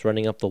pipe that's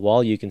running up the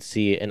wall, you can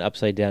see an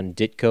upside-down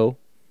Ditko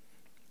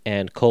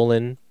and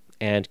Colin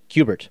and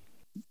Kubert.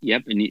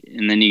 Yep,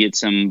 and then you get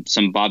some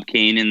Bob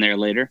Kane in there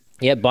later.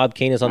 Yeah, Bob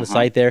Kane is on the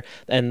side there.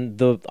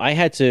 And I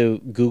had to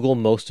Google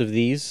most of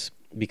these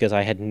because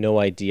I had no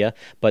idea.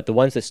 But the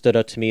ones that stood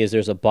out to me is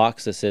there's a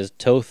box that says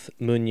Toth,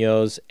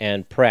 Munoz,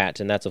 and Pratt.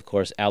 And that's, of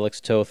course,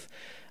 Alex Toth,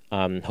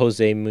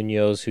 Jose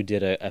Munoz, who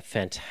did a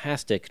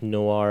fantastic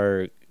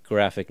noir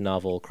graphic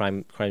novel,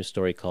 crime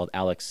story called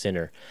Alex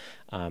Sinner.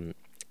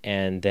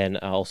 And then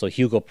also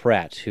Hugo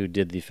Pratt, who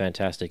did the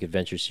fantastic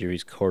adventure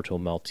series Corto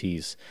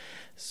Maltese.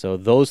 So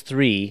those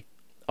three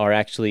are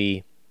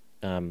actually...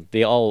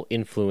 they all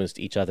influenced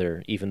each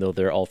other, even though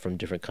they're all from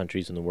different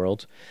countries in the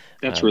world.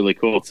 That's really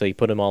cool. So you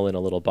put them all in a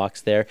little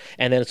box there.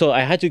 And then, so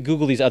I had to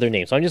Google these other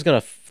names. So I'm just going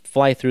to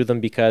fly through them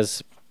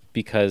because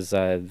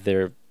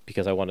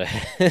I want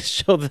to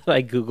show that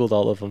I Googled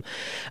all of them.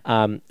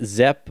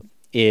 Zepp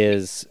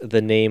is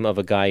the name of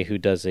a guy who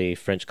does a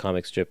French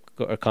comic strip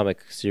or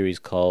comic series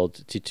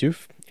called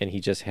Titouf. And he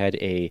just had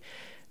I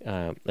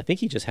think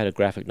he just had a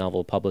graphic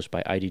novel published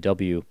by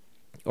IDW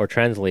or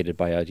translated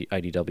by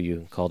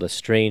IDW called A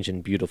Strange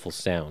and Beautiful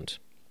Sound.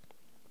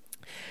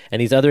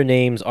 And these other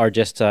names are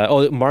just...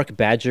 Mark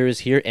Badger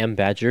is here, M.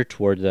 Badger,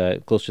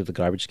 close to the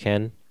garbage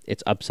can.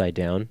 It's upside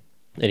down.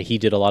 And he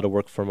did a lot of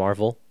work for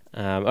Marvel.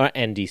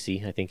 And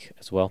DC, I think,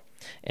 as well.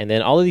 And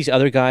then all of these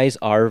other guys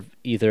are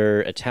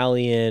either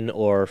Italian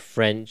or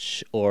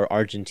French or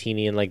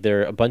Argentinian. Like,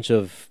 they're a bunch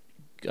of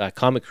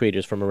comic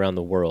creators from around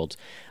the world.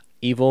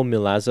 Ivo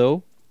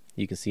Milazzo.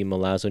 You can see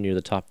Milazzo near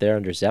the top there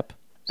under Zepp.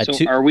 So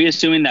are we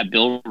assuming that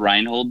Bill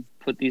Reinhold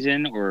put these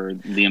in, or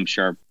Liam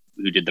Sharp,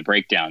 who did the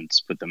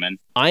breakdowns, put them in?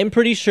 I'm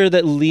pretty sure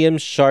that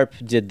Liam Sharp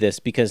did this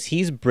because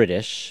he's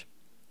British,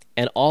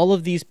 and all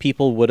of these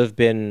people would have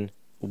been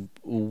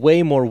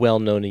way more well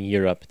known in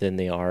Europe than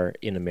they are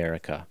in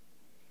America.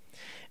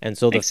 And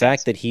so the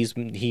fact that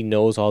he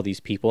knows all these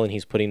people and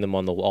he's putting them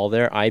on the wall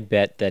there, I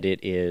bet that it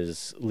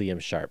is Liam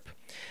Sharp.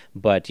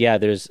 But yeah,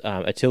 there's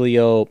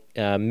Attilio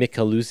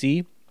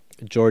Micheluzzi,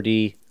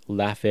 Jordi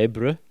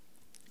Lafebre,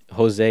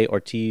 Jose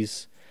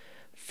Ortiz,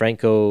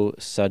 Franco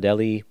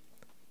Sardelli,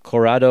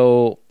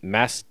 Corrado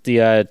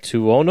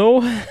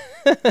Mastiatuono,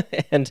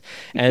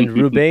 and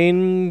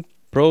Ruben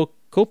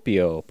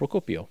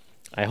Procopio.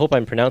 I hope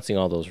I'm pronouncing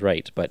all those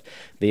right, but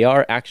they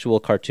are actual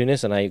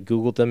cartoonists, and I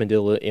Googled them and did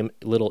a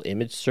little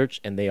image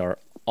search, and they are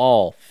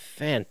all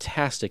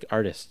fantastic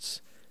artists.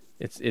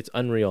 It's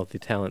unreal, the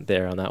talent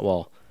there on that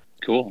wall.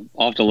 Cool.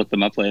 I'll have to look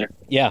them up later.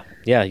 Yeah,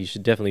 you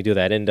should definitely do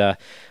that. And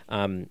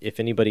if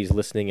anybody's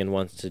listening and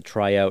wants to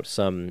try out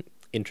some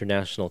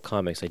international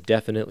comics, I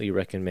definitely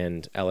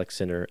recommend Alex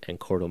Sinner and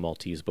Cordo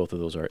Maltese. Both of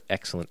those are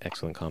excellent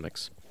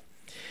comics.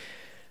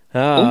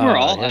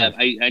 Overall, yeah.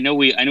 I know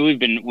we've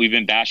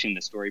been bashing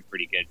the story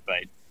pretty good,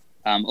 but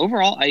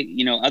overall,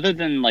 other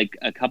than like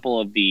a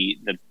couple of the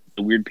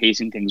weird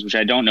pacing things, which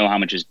I don't know how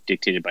much is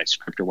dictated by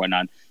script or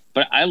whatnot,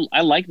 but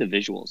I like the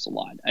visuals a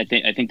lot. I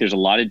think there's a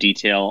lot of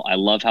detail. I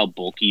love how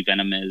bulky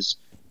Venom is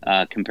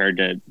compared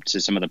to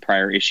some of the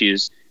prior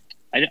issues.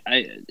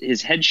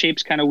 His head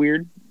shape's kind of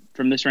weird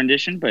from this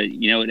rendition, but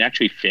it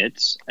actually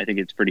fits. I think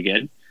it's pretty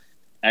good.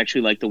 I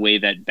actually like the way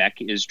that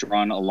Beck is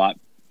drawn a lot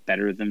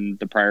better than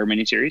the prior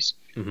miniseries.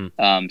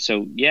 Mm-hmm.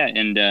 So yeah,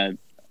 and I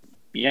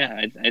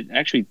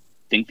actually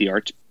think the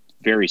art's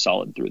very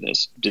solid through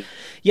this.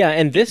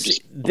 And this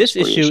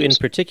issue in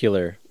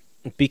particular,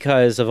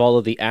 because of all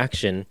of the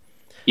action,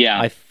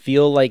 I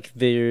feel like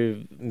they're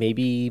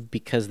maybe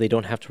because they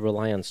don't have to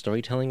rely on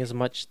storytelling as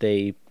much,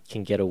 they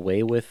can get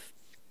away with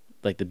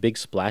like the big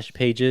splash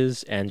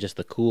pages and just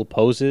the cool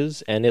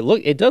poses, and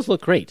it does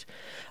look great.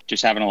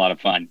 Just having a lot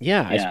of fun.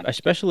 Yeah.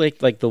 Especially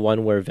like the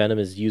one where Venom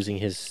is using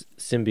his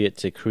symbiote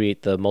to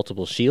create the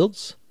multiple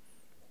shields.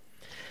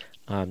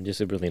 Just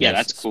a really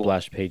nice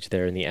splash page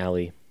there in the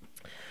alley.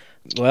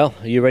 Well,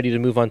 are you ready to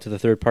move on to the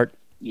third part?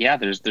 Yeah,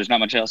 there's not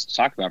much else to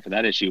talk about for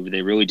that issue.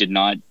 They really did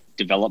not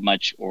develop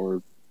much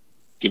or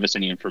give us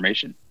any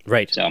information.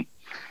 Right. So,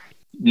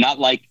 not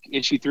like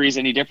issue 3 is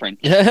any different.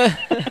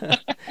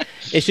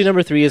 Issue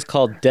number 3 is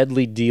called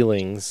Deadly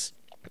Dealings.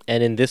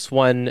 And in this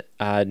one,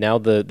 now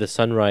the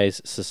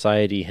Sunrise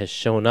Society has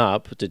shown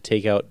up to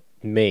take out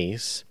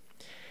Mace.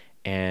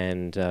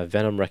 And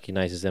Venom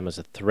recognizes them as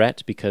a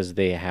threat because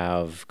they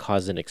have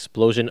caused an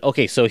explosion.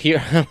 Okay, so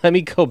here, let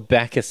me go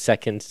back a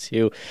second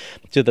to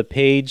the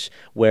page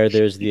where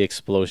there's the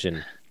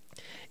explosion.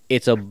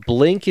 It's a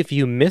blink if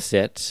you miss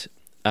it.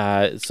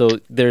 So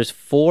there's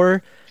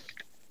 4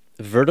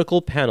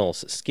 vertical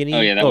panels, skinny.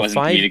 Oh yeah, that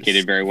wasn't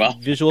communicated very well.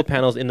 Visual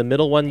panels. In the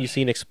middle one, you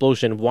see an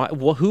explosion.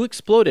 Who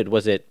exploded?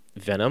 Was it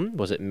Venom?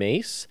 Was it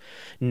Mace?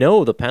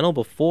 No, the panel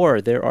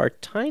before, there are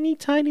tiny,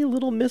 tiny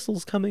little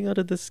missiles coming out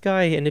of the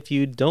sky, and if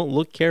you don't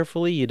look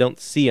carefully, you don't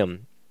see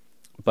them.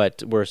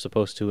 But we're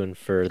supposed to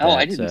infer that. Oh,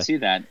 I didn't see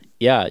that.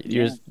 Yeah,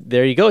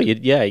 there you go.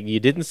 You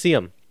didn't see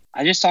them.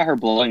 I just saw her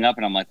blowing up,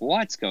 and I'm like,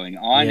 what's going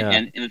on? Yeah.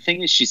 And the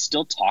thing is, she's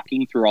still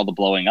talking through all the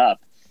blowing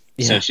up.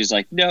 Yeah. So she's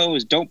like, no,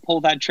 don't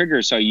pull that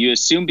trigger. So you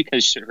assume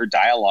because her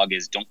dialogue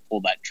is don't pull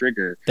that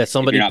trigger. That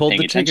somebody pulled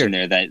the trigger.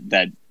 There,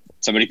 that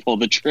somebody pulled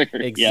the trigger.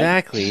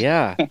 Exactly,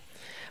 yeah.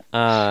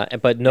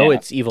 But no,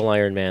 it's Evil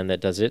Iron Man that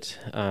does it.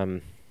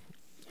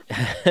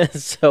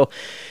 So,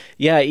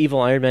 yeah, Evil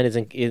Iron Man is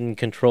in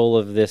control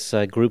of this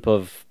group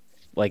of,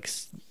 like,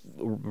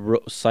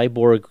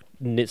 cyborg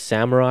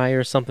samurai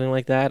or something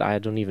like that. I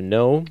don't even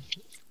know.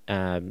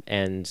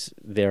 And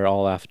they're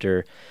all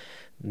after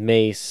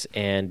Mace,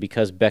 and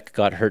because Beck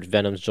got hurt,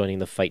 Venom's joining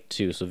the fight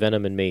too. So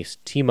Venom and Mace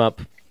team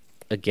up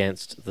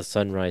against the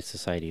Sunrise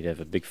Society to have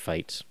a big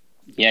fight.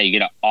 Yeah, you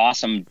get an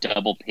awesome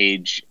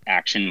double-page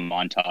action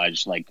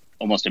montage, like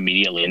almost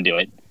immediately into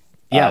it.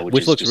 Yeah,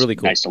 which looks really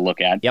cool. Nice to look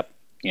at. Yep.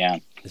 Yeah,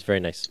 it's very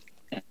nice.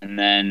 And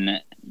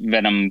then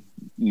Venom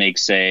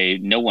makes a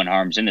 "no one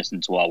harms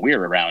innocents while we're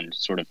around"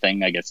 sort of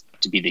thing, I guess,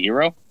 to be the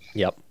hero.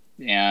 Yep.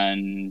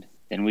 And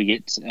then we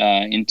get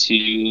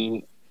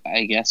into,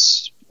 I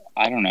guess,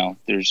 I don't know.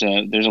 There's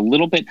a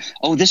little bit.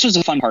 Oh, this was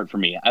a fun part for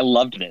me. I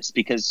loved this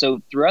because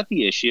throughout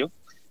the issue,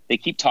 they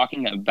keep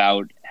talking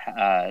about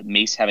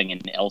Mace having an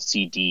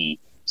LCD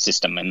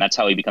system, and that's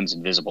how he becomes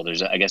invisible.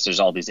 There's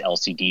all these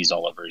LCDs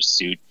all over his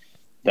suit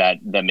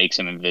that makes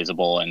him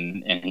invisible,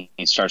 and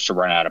he starts to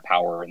run out of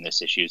power in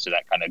this issue, so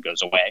that kind of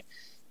goes away.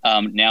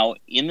 Now,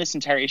 in this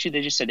entire issue,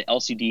 they just said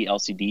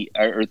LCD,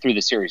 or through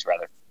the series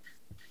rather,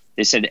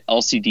 they said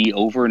LCD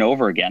over and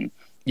over again.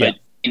 But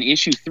in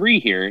issue 3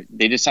 here,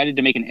 they decided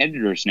to make an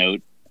editor's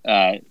note,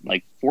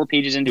 like 4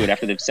 pages into it,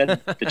 after they've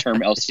said the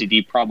term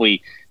LCD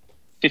probably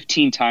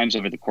 15 times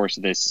over the course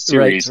of this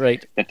series,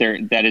 right. that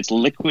it's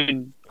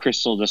liquid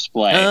crystal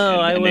display. Oh,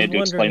 and they had to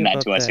explain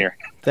that to us here.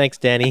 Thanks,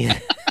 Danny.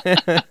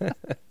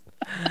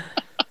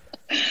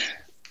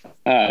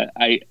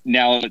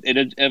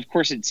 Of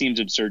course, it seems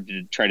absurd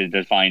to try to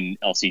define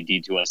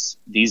LCD to us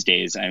these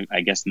days.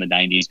 I guess in the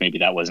 90s, maybe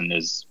that wasn't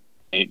as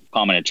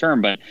common a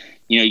term, but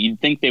you'd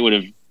think they would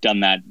have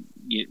done that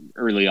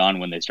early on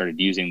when they started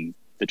using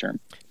the term.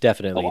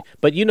 Definitely.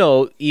 But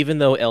even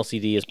though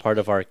LCD is part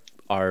of our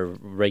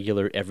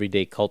regular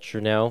everyday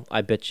culture now,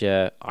 I bet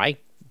you I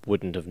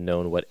wouldn't have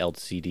known what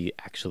LCD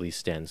actually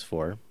stands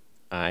for.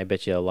 I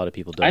bet you a lot of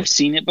people don't. I've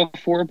seen it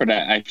before, but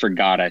I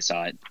forgot I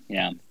saw it.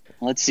 Yeah.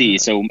 Let's see.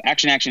 So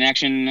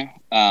action.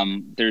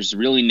 There's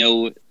really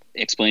no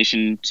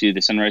explanation to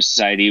the Sunrise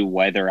Society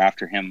why they're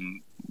after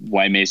him,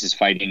 why Mace is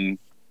fighting,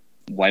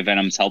 why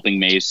Venom's helping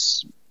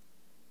Mace.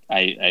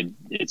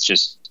 It's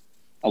just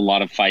a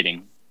lot of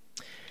fighting.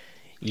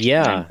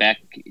 Yeah. And Beck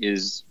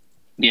is...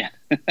 Yeah.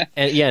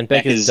 and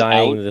Beck is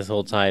dying this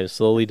whole time,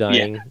 slowly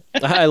dying.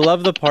 Yeah. I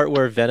love the part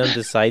where Venom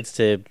decides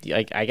to...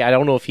 I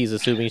don't know if he's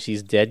assuming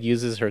she's dead,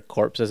 uses her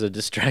corpse as a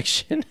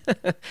distraction.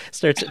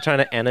 Starts trying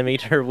to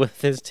animate her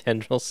with his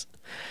tendrils.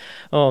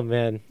 Oh,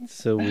 man. It's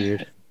so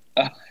weird.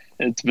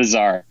 It's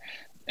bizarre.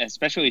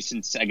 Especially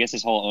since I guess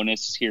his whole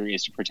onus here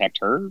is to protect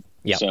her.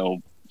 Yeah.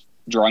 So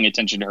drawing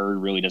attention to her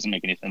really doesn't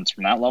make any sense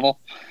from that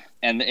level.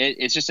 And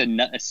it's just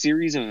a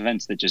series of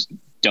events that just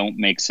don't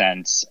make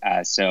sense.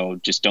 So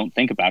just don't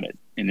think about it.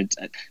 And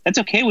that's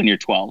okay when you're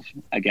 12,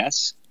 I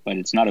guess, but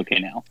it's not okay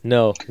now.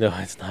 No,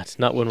 it's not. It's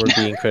not when we're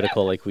being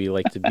critical like we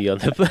like to be on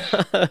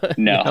the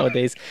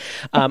nowadays.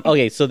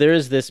 Okay, so there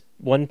is this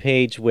one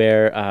page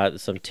where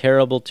some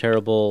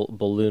terrible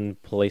balloon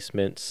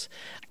placements.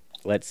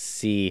 Let's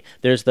see.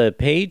 There's the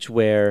page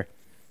where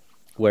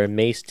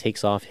Mace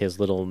takes off his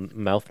little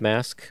mouth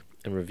mask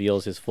and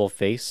reveals his full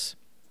face.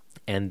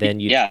 And then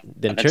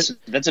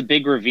that's a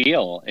big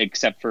reveal,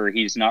 except for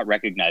he's not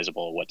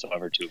recognizable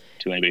whatsoever to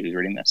anybody who's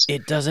reading this.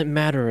 It doesn't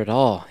matter at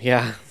all.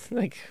 Yeah,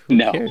 who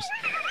cares?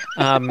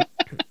 And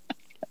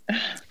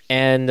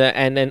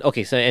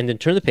then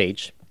turn the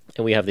page,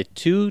 and we have the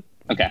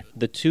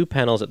two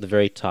panels at the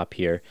very top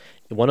here.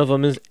 One of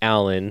them is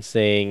Alan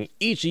saying,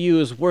 "Each of you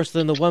is worse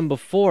than the one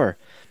before,"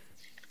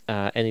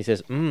 and he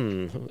says,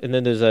 And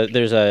then there's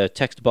a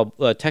text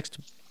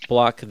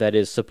block that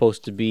is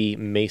supposed to be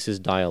Mace's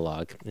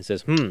dialogue. It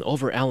says,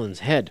 over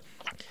Alan's head.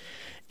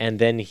 And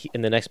then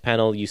in the next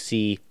panel, you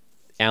see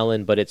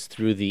Alan, but it's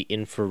through the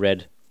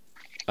infrared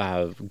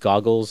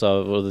goggles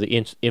or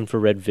the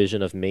infrared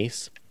vision of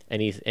Mace.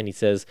 And he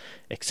says,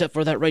 "Except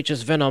for that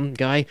righteous Venom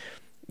guy,"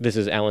 this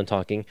is Alan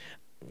talking,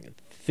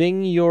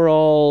 "thing you're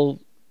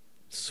all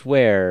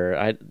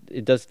swear."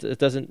 It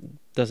doesn't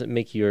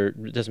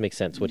make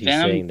sense what he's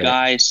saying there.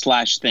 Venom guy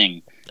 /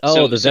 thing.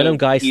 Oh, the Venom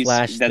guy / thing.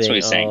 That's what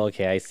he's saying. Oh,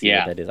 okay, I see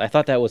what that is. I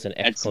thought that was an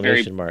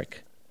exclamation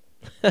mark.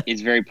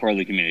 It's very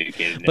poorly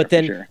communicated. But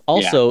then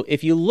also,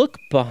 if you look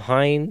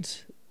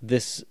behind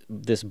this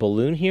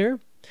balloon here,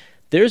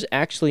 there's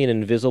actually an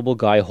invisible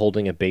guy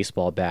holding a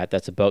baseball bat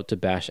that's about to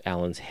bash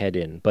Alan's head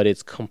in, but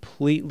it's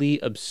completely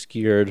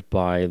obscured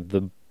by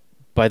the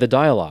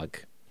dialogue.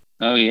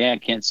 Oh yeah, I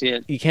can't see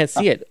it. You can't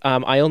see it.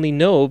 I only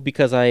know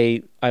because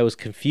I was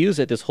confused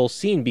at this whole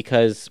scene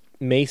because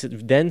Mace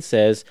then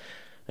says,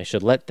 "I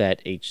should let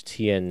that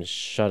HTN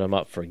shut him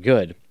up for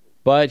good,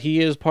 but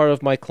he is part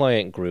of my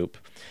client group."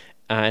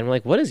 And I'm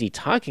like, what is he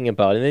talking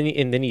about?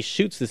 And then he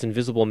shoots this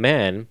invisible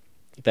man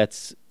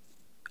that's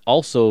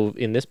also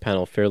in this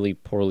panel fairly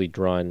poorly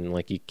drawn,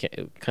 like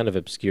kind of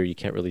obscure. You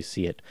can't really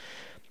see it,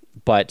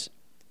 but.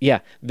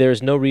 Yeah,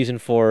 there's no reason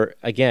for,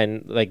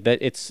 again, like that.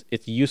 It's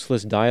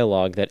useless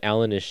dialogue that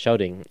Alan is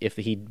shouting. If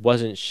he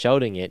wasn't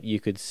shouting it, you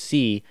could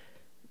see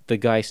the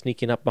guy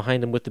sneaking up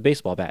behind him with the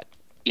baseball bat.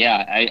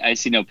 Yeah, I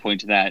see no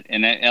point to that.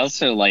 And I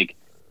also, like,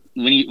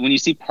 when you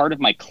see part of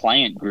my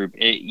client group,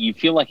 you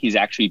feel like he's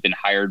actually been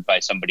hired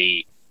by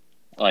somebody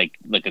like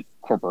a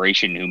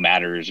corporation who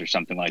matters or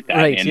something like that,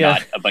 right, and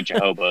not a bunch of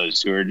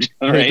hobos who are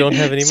right? Don't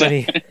have any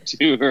money,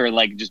 who are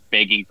like just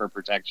begging for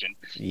protection.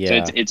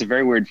 Yeah, so it's a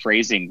very weird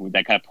phrasing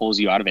that kind of pulls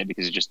you out of it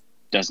because it just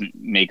doesn't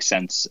make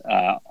sense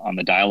on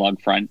the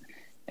dialogue front.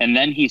 And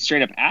then he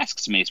straight up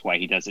asks Mace why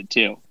he does it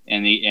too,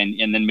 and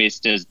then Mace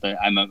does the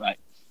I'm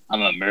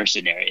a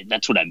mercenary.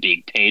 That's what I'm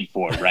being paid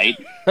for, right?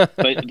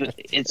 but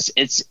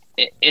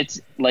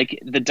it's like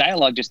the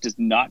dialogue just does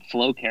not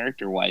flow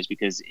character-wise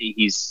because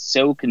he's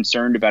so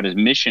concerned about his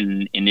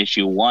mission in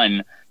issue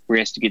 1 where he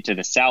has to get to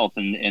the south,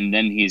 and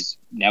then he's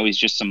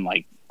just some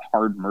like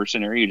hard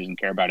mercenary who doesn't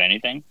care about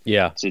anything.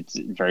 Yeah. So it's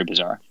very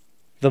bizarre.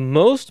 The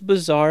most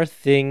bizarre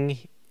thing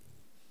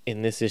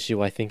in this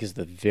issue, I think, is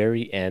the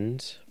very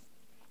end.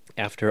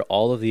 After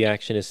all of the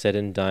action is said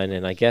and done,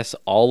 and I guess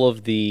all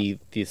of the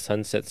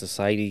Sunset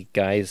Society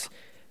guys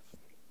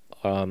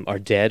are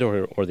dead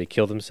or they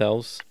kill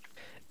themselves,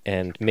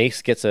 and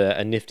Mace gets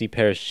a nifty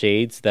pair of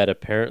shades that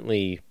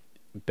apparently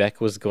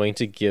Beck was going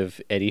to give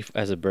Eddie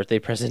as a birthday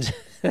present.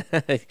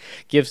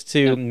 Gives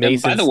to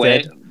Mace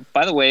instead.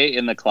 By the way,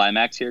 in the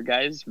climax here,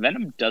 guys,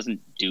 Venom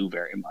doesn't do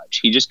very much.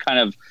 He just kind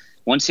of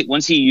once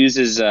he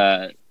uses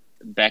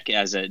Beck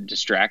as a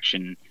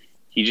distraction.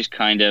 He just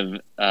kind of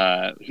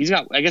he's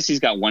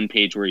got one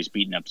page where he's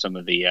beating up some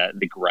of the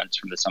grunts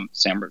from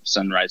the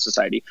Sunrise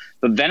Society,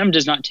 but Venom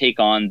does not take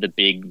on the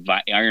big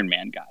Iron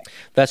Man guy.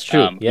 That's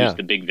true. Who's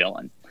the big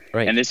villain.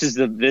 Right. And this is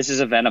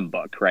a Venom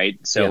book, right?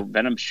 So Yeah.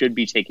 Venom should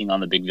be taking on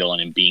the big villain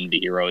and being the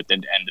hero at the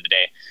end of the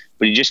day.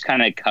 But he just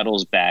kind of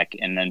cuddles Beck,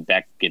 and then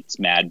Beck gets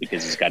mad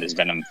because he's got his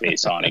Venom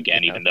face on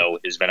again, even though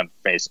his Venom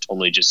face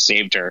totally just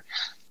saved her.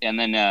 And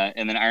then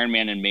Iron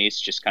Man and Mace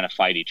just kind of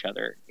fight each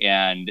other,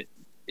 and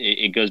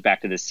it goes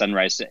back to this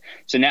Sunrise.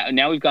 So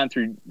now we've gone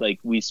through, like,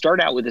 we start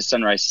out with the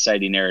Sunrise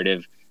Society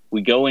narrative.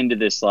 We go into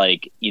this,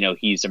 like,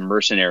 he's a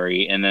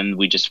mercenary, and then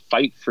we just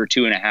fight for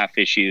 2.5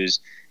 issues.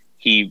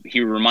 He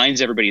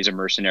reminds everybody he's a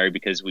mercenary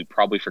because we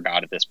probably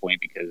forgot at this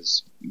point,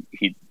 because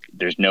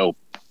there's no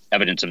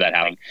evidence of that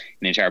happening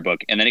in the entire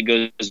book. And then it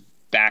goes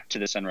back to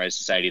the Sunrise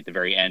Society at the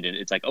very end, and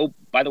it's like, oh,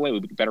 by the way,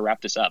 we better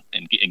wrap this up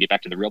and get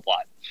back to the real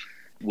plot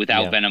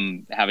without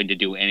Venom having to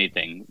do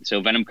anything.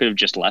 So Venom could have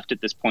just left at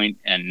this point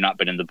and not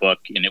been in the book,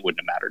 and it wouldn't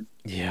have mattered.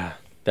 Yeah,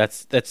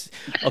 that's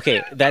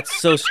okay. That's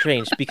so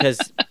strange,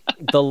 because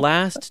the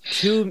last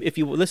two, if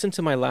you listen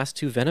to my last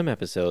 2 Venom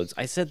episodes,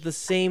 I said the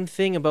same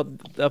thing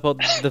about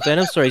the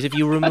Venom stories. If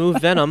you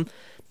remove Venom,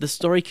 the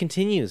story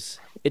continues.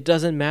 It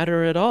doesn't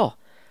matter at all.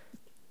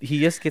 He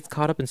just gets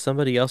caught up in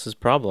somebody else's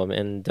problem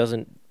and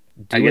doesn't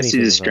do anything. I guess he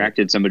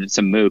distracted some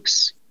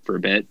mooks for a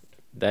bit.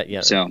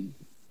 So.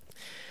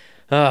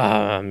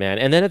 Ah, man.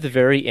 And then at the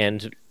very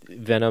end,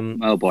 Venom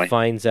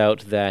finds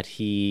out that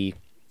the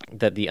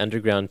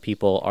underground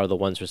people are the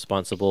ones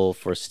responsible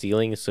for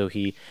stealing, so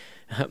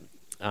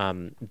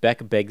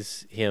Beck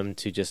begs him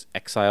to just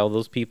exile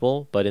those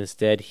people, but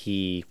instead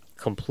he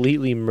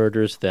completely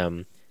murders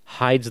them,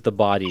 hides the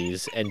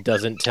bodies, and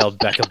doesn't tell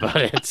Beck about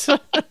it.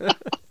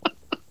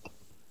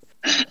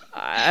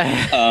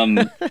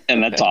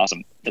 And that's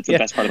awesome. That's the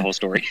best part of the whole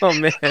story. Oh,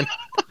 man.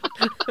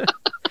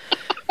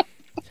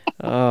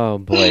 Oh,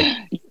 boy.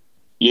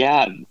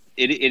 Yeah,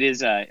 it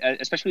is,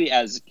 especially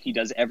as he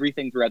does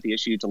everything throughout the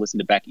issue to listen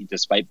to Becky,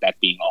 despite Beck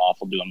being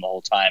awful to him the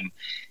whole time,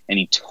 and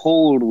he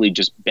totally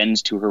just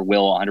bends to her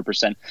will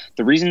 100%.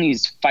 The reason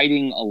he's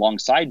fighting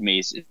alongside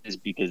Mace is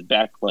because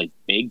Beck, like,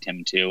 begged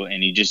him to,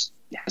 and he just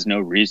has no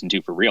reason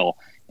to, for real,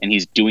 and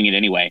he's doing it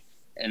anyway.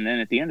 And then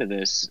at the end of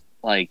this,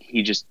 like,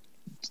 he just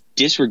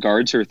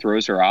disregards her,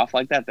 throws her off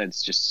like that.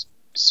 That's just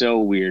so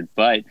weird.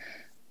 But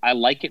I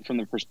like it from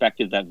the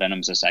perspective that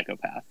Venom's a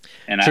psychopath,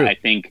 and I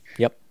think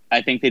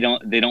they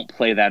don't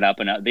play that up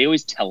enough. They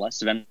always tell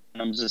us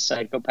Venom's a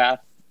psychopath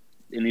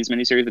in these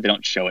miniseries, but they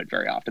don't show it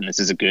very often. This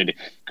is a good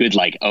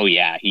like, oh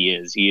yeah, he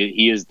is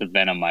the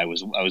Venom I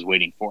was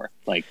waiting for.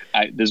 Like,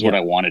 this is what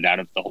I wanted out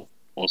of the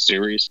whole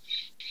series.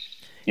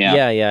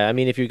 Yeah. I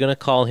mean, if you're gonna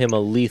call him a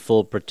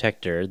lethal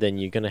protector, then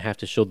you're gonna have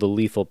to show the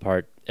lethal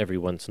part every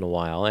once in a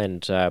while,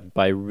 and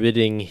by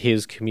ridding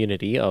his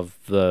community of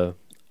the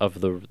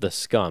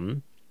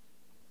scum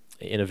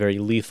in a very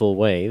lethal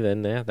way,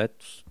 then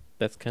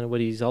that's kind of what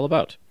he's all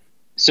about.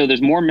 So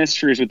there's more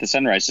mysteries with the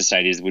Sunrise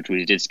Societies, which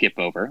we did skip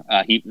over.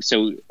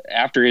 So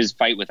after his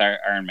fight with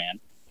Iron Man,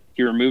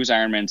 he removes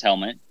Iron Man's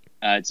helmet.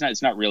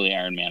 It's not really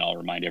Iron Man. I'll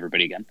remind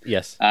everybody again.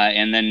 Yes.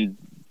 And then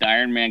the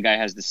Iron Man guy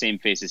has the same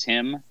face as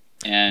him,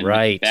 and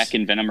Beck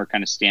and Venom are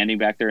kind of standing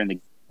back there, and they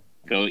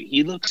go,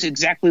 "He looks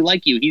exactly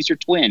like you. He's your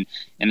twin."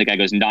 And the guy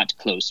goes, "Not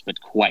close, but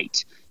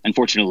quite.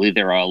 Unfortunately,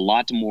 there are a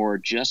lot more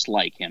just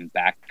like him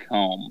back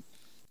home."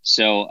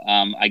 So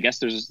I guess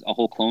there's a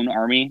whole clone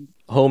army.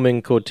 Home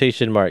in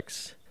quotation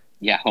marks.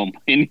 Yeah, home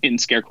in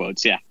scare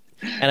quotes, yeah.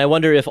 And I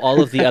wonder if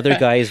all of the other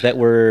guys that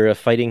were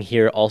fighting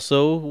here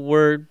also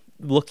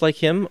looked like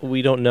him.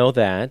 We don't know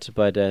that,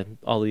 but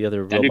all the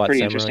other robot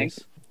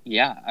samurais.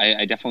 Yeah,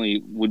 I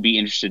definitely would be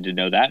interested to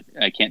know that.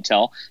 I can't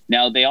tell.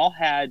 Now, they all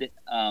had,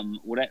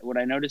 what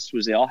I noticed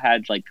was they all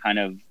had, like, kind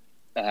of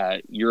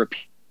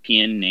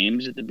European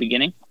names at the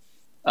beginning.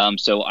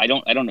 So I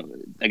don't know.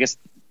 I guess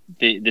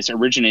this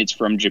originates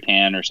from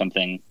Japan or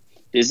something.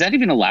 Is that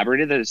even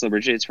elaborated that it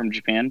originates from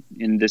Japan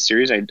in this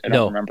series? I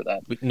don't remember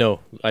that. No,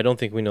 I don't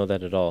think we know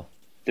that at all.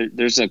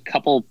 There's a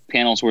couple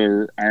panels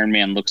where Iron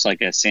Man looks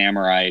like a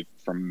samurai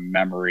from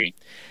memory.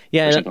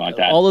 Yeah, or something like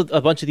that.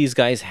 A bunch of these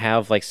guys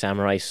have like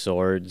samurai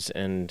swords,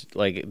 and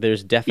like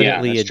there's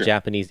definitely a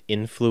Japanese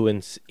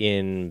influence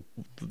in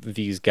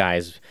these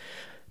guys.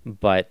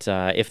 But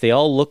if they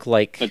all look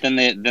like, but then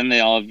they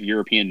all have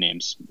European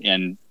names,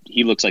 and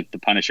he looks like the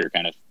Punisher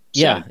kind of.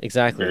 Yeah,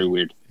 exactly. Very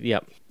weird.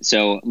 Yep.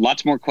 So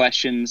lots more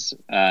questions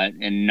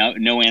and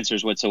no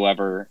answers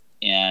whatsoever,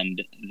 and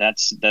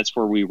that's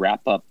where we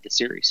wrap up the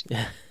series.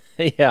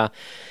 Yeah.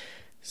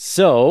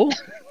 So,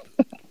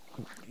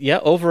 yeah,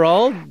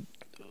 overall,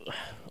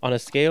 on a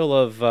scale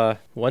of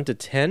 1 to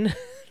 10,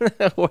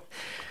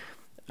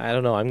 I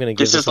don't know. I'm going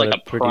to give this like a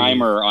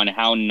primer on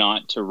how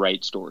not to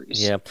write stories.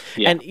 Yeah.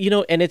 And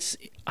and it's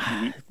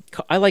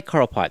I like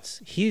Carl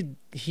Potts.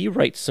 He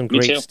writes some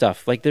great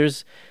stuff. Like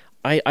there's.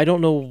 I don't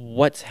know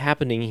what's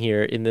happening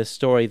here in this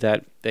story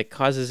that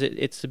causes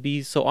it to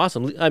be so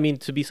awesome. I mean,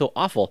 to be so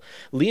awful.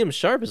 Liam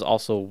Sharp is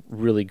also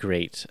really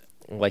great,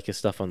 like his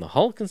stuff on the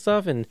Hulk and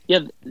stuff. And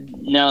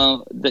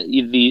no,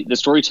 the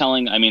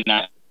storytelling. I mean,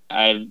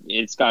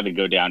 it's got to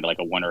go down to like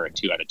a 1 or a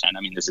 2 out of 10.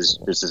 I mean, this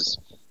is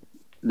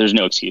there's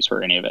no excuse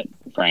for any of it,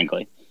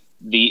 frankly.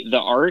 The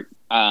art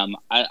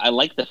I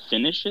like the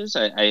finishes.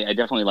 I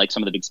definitely like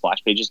some of the big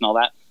splash pages and all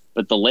that,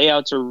 but the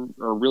layouts are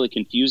really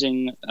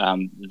confusing.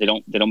 They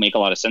don't make a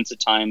lot of sense at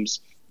times.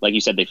 Like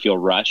you said, they feel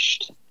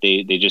rushed.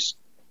 They just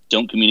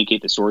don't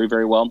communicate the story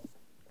very well.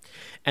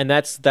 And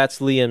that's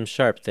Liam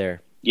Sharp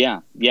there. Yeah,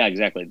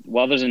 exactly.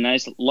 While there's a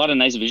lot of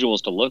nice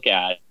visuals to look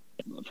at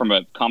from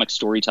a comic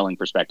storytelling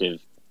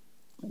perspective,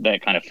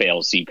 that kind of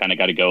fails. So you kind of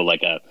got to go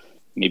like a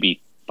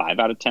maybe 5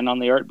 out of 10 on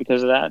the art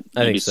because of that.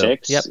 I Maybe think so.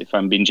 6, Yep. if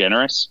I'm being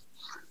generous.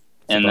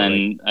 And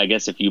then I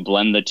guess if you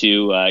blend the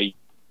two,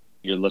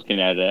 you're looking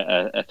at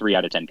a 3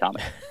 out of 10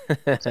 comic.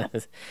 So.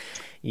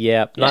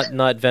 Yeah,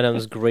 not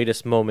Venom's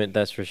greatest moment,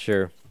 that's for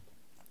sure.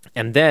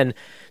 And then,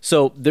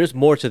 so there's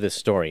more to this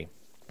story.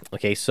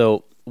 Okay,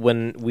 so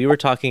when we were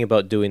talking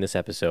about doing this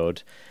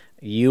episode,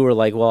 you were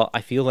like, well,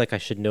 I feel like I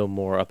should know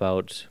more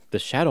about the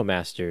Shadow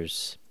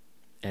Masters.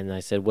 And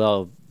I said,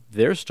 well,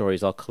 their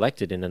story's all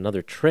collected in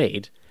another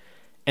trade.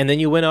 And then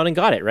you went out and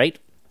got it, right?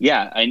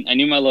 Yeah, I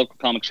knew my local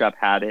comic shop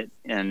had it,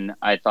 and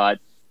I thought,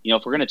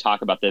 if we're going to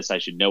talk about this, I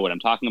should know what I'm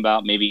talking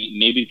about.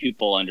 Maybe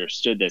people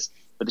understood this,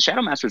 but the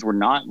Shadow Masters were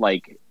not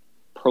like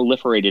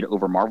proliferated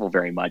over Marvel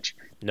very much.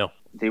 No,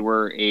 they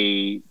were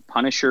a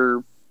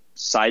Punisher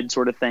side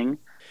sort of thing,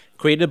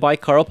 created by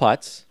Carl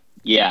Potts.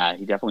 Yeah,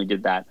 he definitely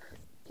did that.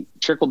 He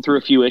trickled through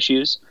a few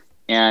issues,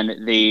 and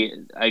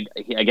I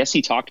guess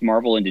he talked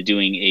Marvel into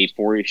doing a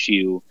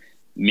 4-issue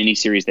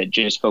miniseries that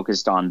just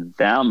focused on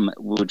them,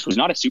 which was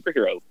not a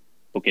superhero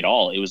book at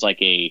all. It was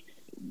like a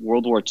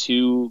World War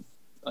II.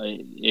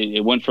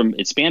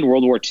 It spanned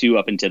World War II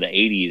up into the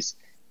 80s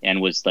and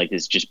was like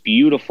this just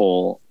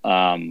beautiful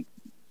backstory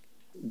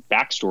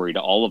to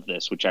all of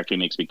this, which actually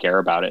makes me care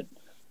about it.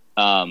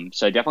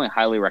 So I definitely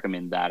highly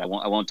recommend that. I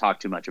won't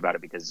talk too much about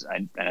it because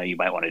I know you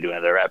might want to do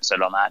another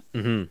episode on that.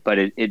 Mm-hmm. But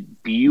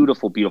it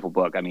beautiful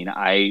book. I mean,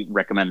 I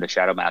recommend the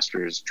Shadow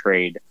Masters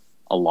trade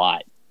a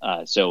lot.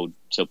 So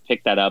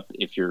pick that up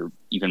if you're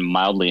even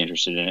mildly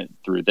interested in it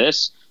through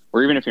this.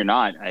 Or even if you're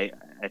not, I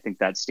think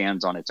that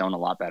stands on its own a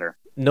lot better.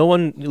 No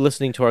one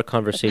listening to our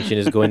conversation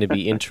is going to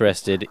be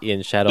interested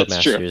in Shadow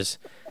Masters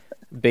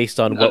based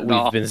on what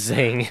we've been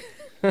saying.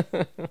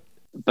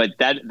 But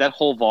that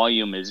whole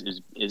volume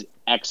is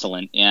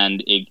excellent,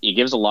 and it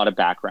gives a lot of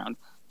background.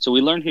 So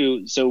we learned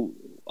who. So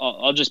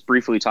I'll just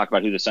briefly talk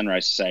about who the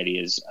Sunrise Society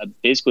is.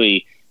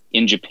 Basically,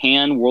 in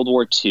Japan, World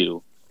War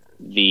II,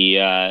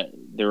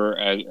 there were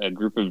a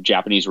group of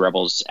Japanese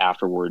rebels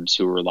afterwards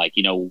who were like,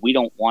 we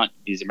don't want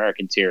these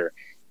Americans here,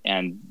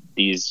 and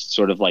these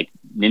sort of like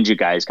ninja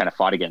guys kind of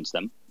fought against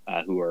them,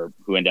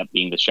 who end up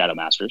being the Shadow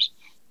Masters,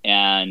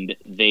 and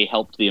they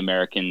helped the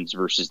Americans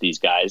versus these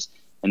guys.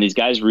 And these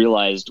guys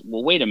realized,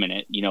 well, wait a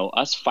minute,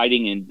 us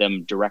fighting in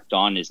them direct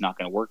on is not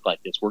going to work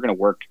like this. We're going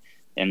to work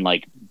and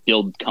like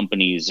build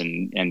companies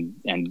and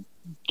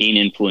gain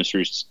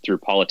influence through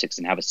politics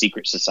and have a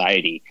secret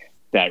society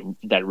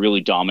that really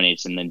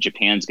dominates. And then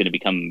Japan's going to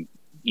become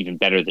even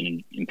better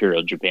than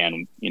Imperial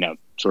Japan,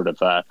 sort of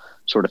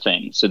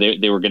thing. So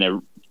they were going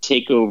to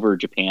take over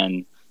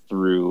Japan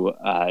through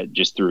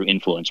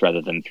influence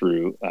rather than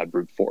through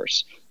brute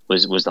force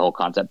was the whole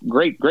concept.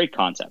 Great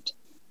concept.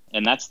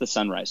 And that's the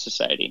Sunrise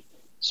Society.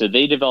 So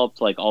they developed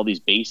like all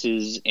these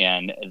bases,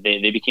 and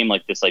they became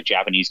like this like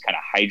Japanese kind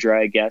of Hydra,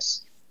 I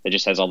guess, that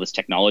just has all this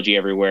technology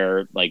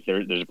everywhere. Like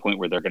there's a point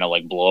where they're going to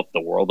like blow up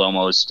the world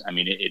almost. I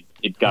mean,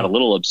 it got a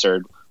little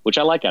absurd, which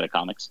I like out of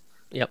comics.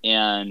 Yep.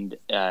 And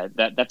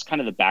that's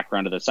kind of the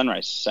background of the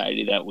Sunrise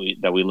Society that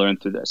we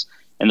learned through this.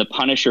 And the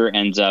Punisher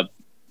ends up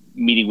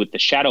meeting with the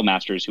Shadow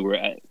Masters who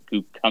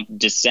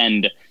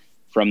descend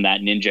from that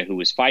ninja who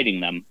was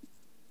fighting them,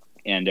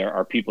 and there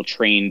are people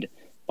trained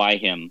by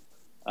him,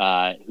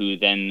 who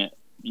then,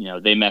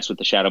 they mess with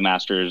the Shadow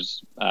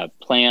Masters'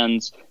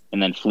 plans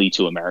and then flee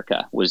to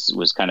America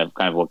was kind of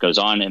what goes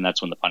on. And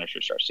that's when the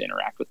Punisher starts to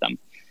interact with them.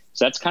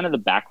 So that's kind of the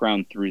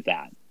background through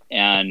that.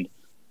 And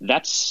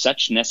that's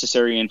such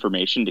necessary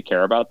information to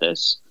care about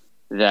this,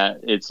 that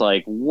it's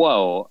like,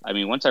 whoa. I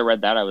mean, once I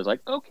read that, I was like,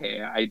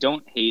 okay, I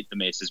don't hate the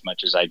Mace as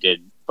much as I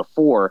did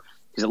before,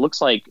 because it looks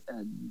like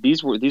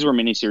these were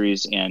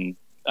miniseries and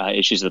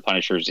issues of the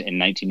Punishers in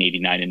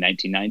 1989 and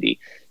 1990.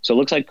 So it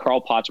looks like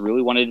Carl Potts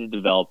really wanted to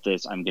develop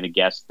this. I'm going to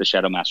guess the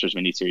Shadow Masters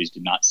miniseries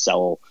did not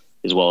sell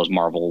as well as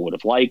Marvel would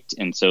have liked,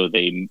 and so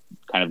they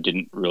kind of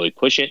didn't really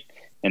push it,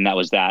 and that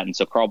was that. And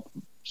so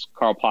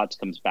Carl Potts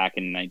comes back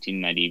in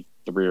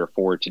 1993 or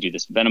 4 to do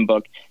this Venom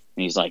book,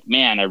 and he's like,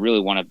 man, I really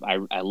want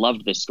to, I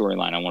loved this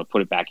storyline, I want to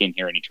put it back in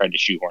here, and he tried to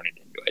shoehorn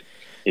it into it,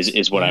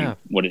 is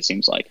what it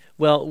seems like.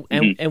 Well,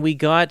 and we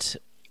got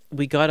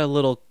a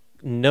little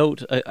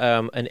note,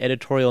 an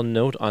editorial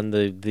note on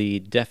the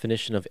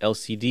definition of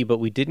LCD, but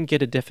we didn't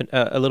get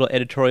a little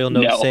editorial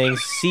note saying,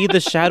 see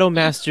the Shadow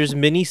Masters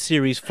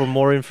miniseries for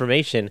more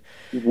information.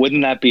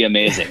 Wouldn't that be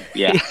amazing?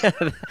 Yeah.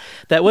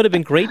 That would have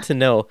been great to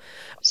know.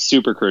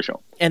 Super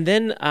crucial. And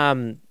then,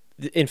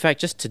 in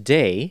fact, just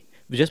today,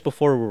 just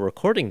before we're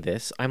recording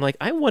this, I'm like,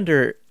 I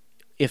wonder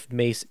if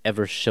Mace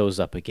ever shows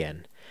up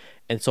again.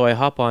 And so I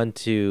hop on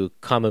to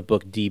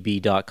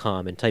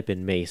comicbookdb.com and type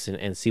in Mace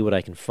and see what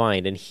I can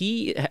find. And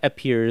he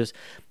appears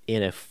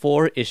in a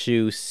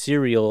 4-issue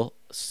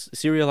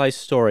serialized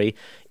story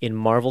in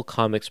Marvel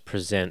Comics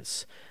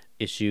Presents,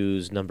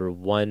 issues number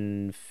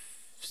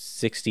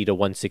 160 to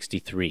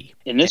 163.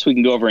 And this we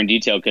can go over in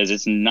detail because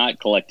it's not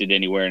collected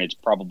anywhere, and it's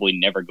probably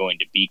never going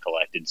to be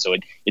collected. So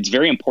it's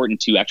very important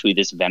to actually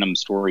this Venom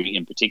story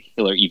in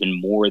particular, even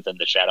more than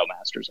the Shadow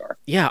Masters are.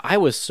 Yeah, I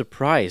was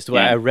surprised.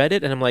 When I read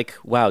it, and I'm like,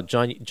 wow,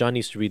 John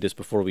needs to read this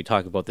before we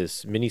talk about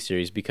this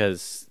miniseries,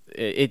 because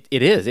it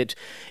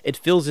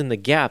fills in the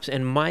gaps.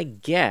 And my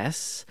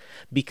guess,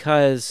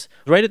 because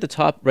right at the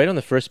top, right on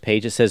the first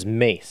page, it says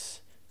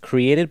Mace,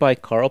 created by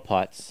Carl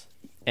Potts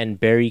and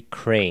Barry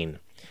Crane.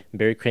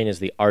 Barry Crane is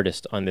the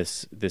artist on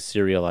this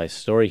serialized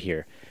story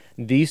here.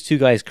 These two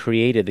guys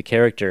created the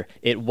character.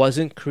 It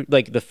wasn't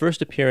like the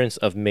first appearance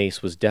of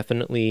Mace was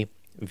definitely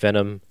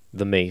Venom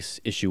the Mace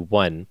issue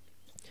 1,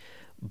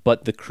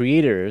 but the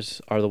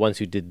creators are the ones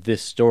who did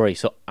this story.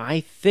 So I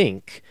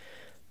think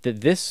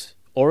that this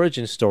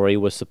origin story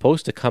was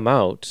supposed to come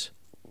out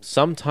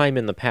sometime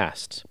in the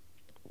past,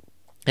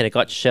 and it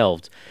got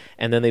shelved,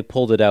 and then they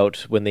pulled it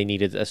out when they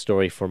needed a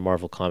story for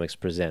Marvel Comics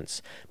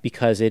Presents,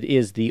 because it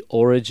is the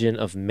origin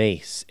of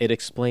Mace. It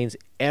explains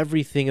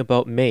everything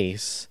about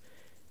Mace,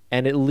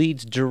 and it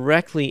leads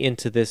directly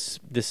into this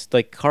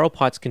like Carl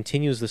Potts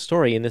continues the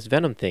story in this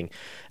Venom thing.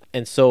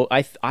 And so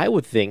I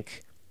would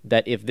think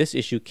that if this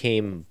issue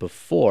came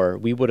before,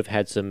 we would have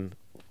had some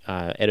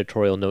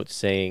editorial notes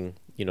saying,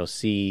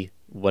 see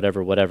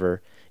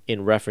whatever,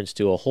 in reference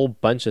to a whole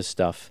bunch of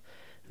stuff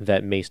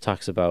that Mace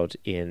talks about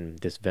in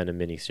this Venom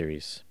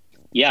miniseries.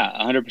 Yeah,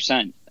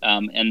 100%.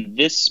 And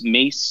this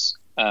Mace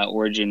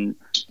origin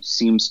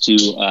seems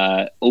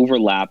to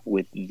overlap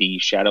with the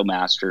Shadow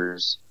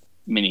Masters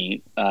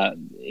mini.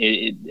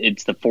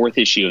 It's the 4th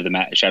issue of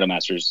the Shadow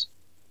Masters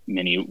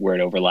mini where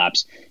it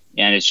overlaps,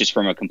 and it's just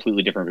from a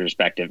completely different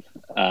perspective.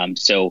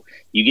 So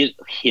you get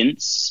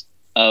hints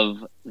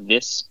of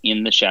this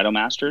in the Shadow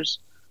Masters.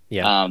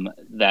 Yeah.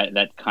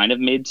 That kind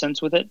of made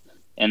sense with it.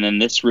 And then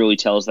this really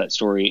tells that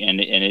story, and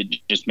it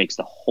just makes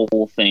the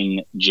whole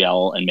thing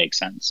gel and make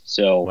sense.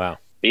 So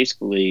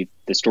basically,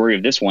 the story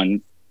of this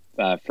one,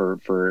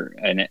 for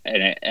an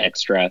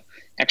extra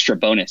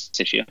bonus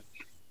issue,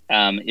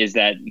 is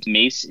that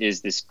Mace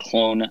is this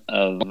clone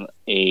of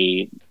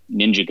a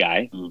ninja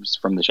guy who's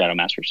from the Shadow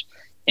Masters,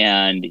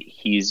 and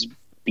he's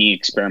being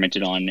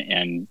experimented on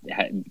and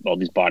had all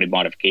these body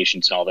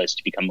modifications and all this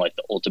to become like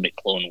the ultimate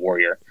clone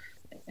warrior.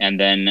 And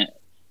then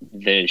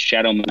the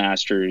Shadow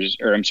Masters,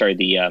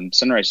 the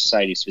Sunrise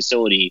Society's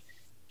facility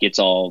gets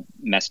all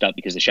messed up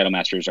because the Shadow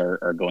Masters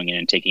are going in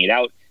and taking it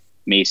out.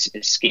 Mace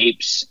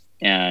escapes,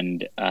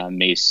 and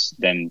Mace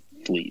then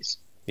flees.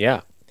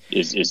 Yeah.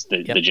 Is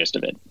the gist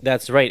of it.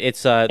 That's right.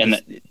 It's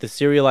the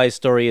serialized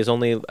story is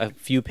only a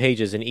few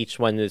pages, and each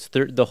one is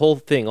the whole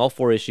thing, all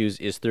 4 issues,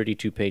 is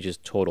 32 pages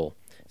total.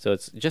 So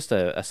it's just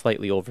a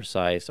slightly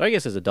oversized, or I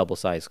guess it's a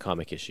double-sized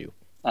comic issue.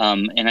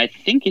 And I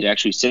think it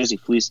actually says he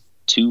flees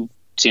to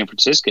San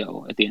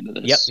Francisco at the end of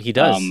this. Yep, he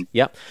does.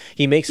 Yep,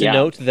 he makes a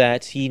note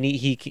that he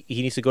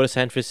needs to go to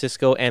San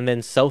Francisco, and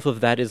then south of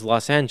that is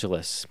Los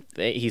Angeles.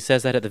 He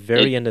says that at the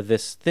very end of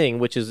this thing,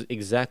 which is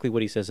exactly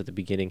what he says at the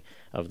beginning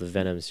of the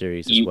Venom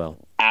series as well.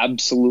 You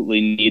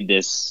absolutely need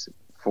this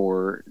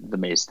for the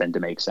Mace then to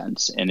make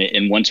sense.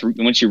 And once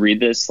you read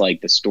this,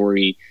 like the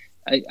story,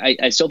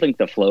 I still think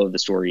the flow of the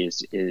story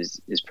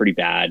is pretty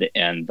bad,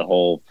 and the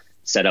whole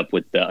setup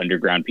with the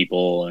underground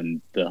people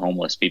and the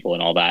homeless people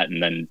and all that,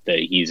 and then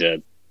he's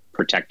a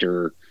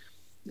protector,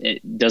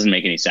 it doesn't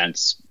make any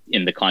sense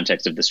in the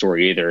context of the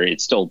story either. It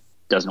still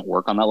doesn't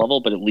work on that level,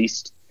 but at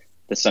least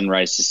the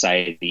Sunrise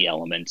Society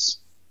elements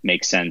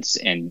make sense,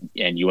 and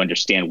you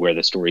understand where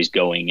the story's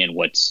going and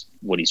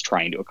what he's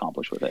trying to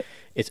accomplish with it.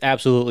 It's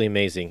absolutely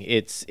amazing.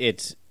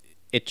 It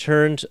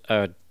turned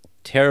a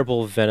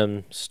terrible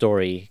Venom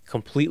story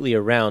completely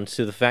around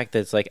to the fact that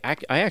it's like,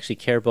 I actually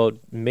care about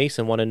Mace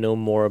and want to know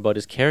more about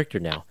his character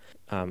now.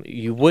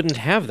 You wouldn't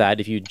have that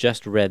if you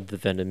just read the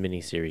Venom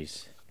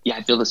miniseries. Yeah,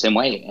 I feel the same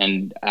way.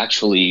 And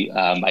actually,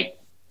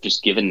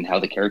 just given how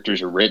the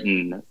characters are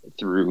written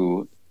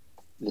through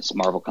this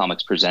Marvel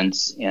Comics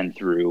Presents and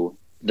through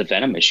the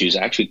Venom issues,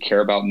 I actually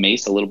care about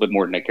Mace a little bit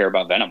more than I care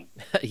about Venom.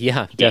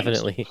 Yeah,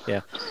 definitely.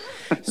 Yeah.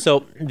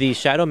 So the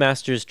Shadow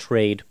Masters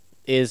trade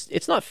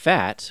it's not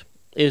fat.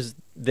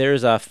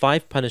 There's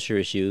 5 Punisher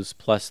issues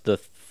plus the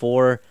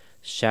 4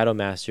 Shadow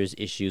Masters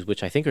issues,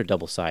 which I think are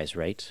double-sized,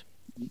 right?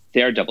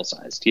 They are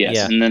double-sized, yes.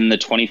 Yeah. And then the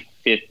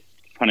 25th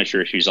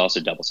Punisher issue is also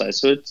double-sized,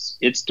 so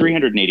it's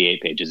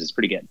 388 pages. It's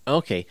pretty good.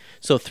 Okay,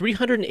 so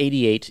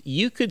 388,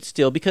 you could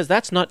still, because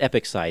that's not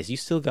epic size. You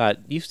still got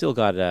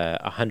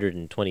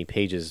 120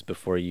 pages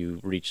before you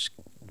reach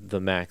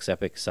the max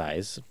epic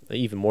size,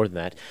 even more than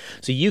that.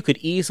 So you could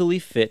easily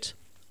fit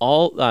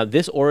all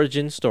this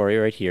origin story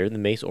right here, the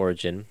Mace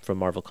origin from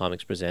Marvel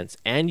Comics Presents,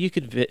 and you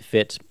could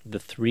fit the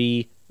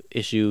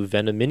 3-issue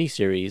Venom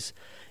miniseries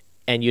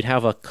and you'd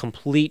have a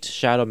complete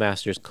Shadow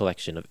Masters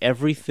collection of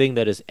everything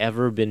that has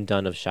ever been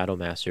done of Shadow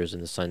Masters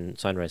in the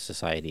Sunrise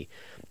Society,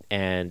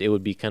 and it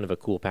would be kind of a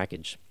cool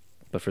package.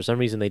 But for some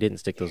reason, they didn't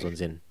stick those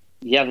ones in.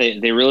 Yeah,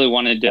 they really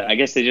wanted to. I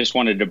guess they just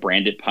wanted to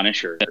brand it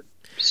Punisher.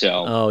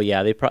 So oh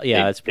yeah, that's probably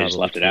just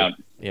left it out.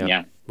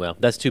 Yeah. Well,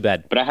 that's too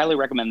bad. But I highly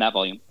recommend that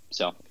volume.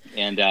 So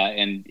and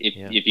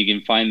if you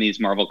can find these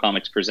Marvel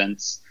Comics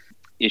Presents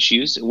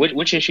issues,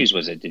 which issues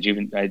was it? Did you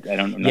even?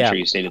 I'm not sure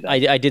you stated that.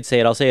 I did say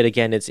it. I'll say it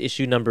again. It's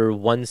issue number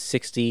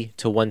 160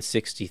 to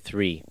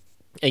 163.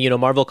 And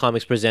Marvel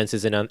Comics Presents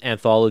is an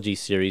anthology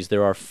series.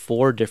 There are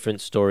 4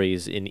 different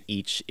stories in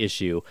each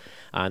issue,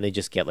 and they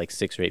just get like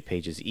 6 or 8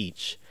 pages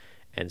each.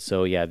 And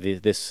so, yeah,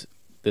 this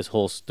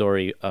whole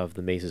story of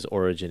the Mace's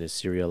origin is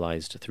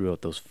serialized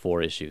throughout those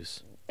 4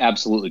 issues.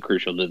 Absolutely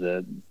crucial to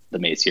the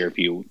Mace here if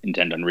you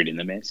intend on reading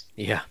the Mace.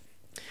 Yeah.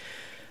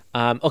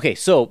 Okay,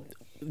 so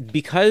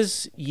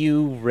because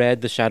you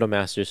read the Shadow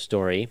Masters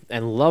story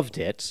and loved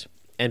it,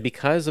 and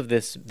because of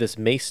this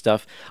Mace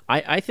stuff,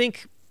 I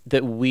think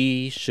that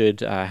we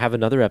should have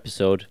another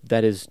episode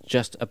that is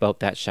just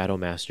about that Shadow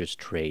Masters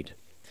trade.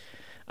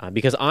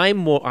 Because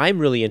I'm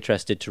really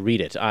interested to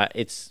read it.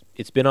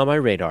 It's been on my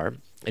radar.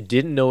 I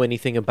didn't know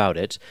anything about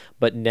it,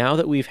 but now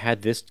that we've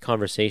had this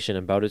conversation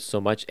about it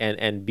so much,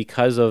 and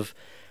because of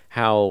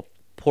how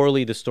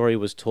poorly the story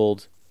was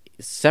told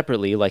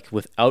separately, like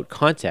without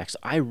context,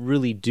 I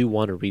really do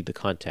want to read the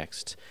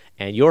context.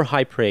 And your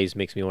high praise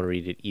makes me want to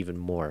read it even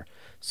more.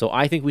 So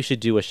I think we should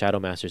do a Shadow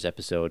Masters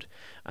episode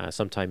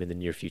sometime in the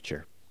near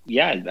future.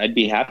 Yeah, I'd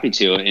be happy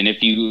to. And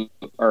if you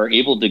are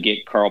able to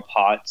get Carl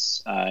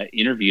Potts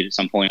interviewed at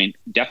some point,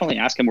 definitely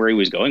ask him where he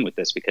was going with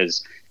this,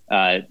 because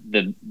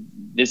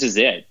this is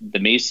it. The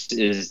Mace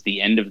is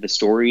the end of the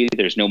story.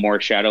 There's no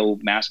more Shadow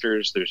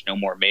Masters. There's no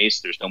more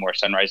Mace. There's no more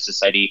Sunrise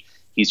Society.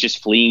 He's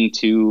just fleeing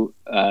to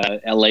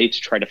LA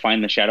to try to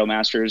find the Shadow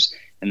Masters,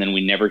 and then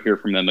we never hear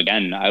from them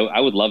again. I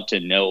would love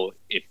to know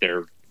if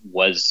there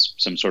was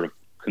some sort of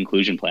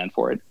conclusion plan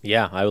for it.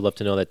 Yeah, I would love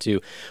to know that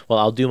too. Well,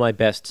 I'll do my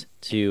best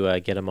to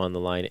get him on the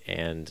line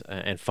and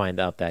find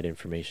out that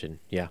information.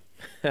 Yeah.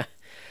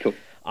 Cool.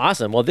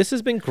 Awesome. Well, this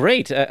has been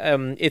great.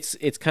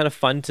 It's kind of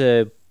fun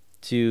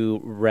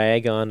to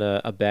rag on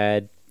a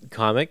bad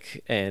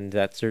comic, and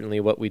that's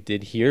certainly what we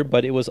did here,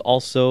 but it was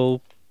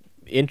also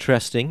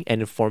interesting and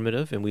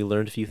informative, and we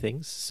learned a few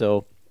things.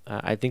 So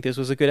I think this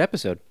was a good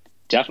episode.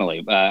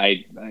 Definitely.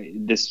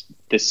 This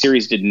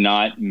series did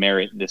not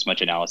merit this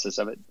much analysis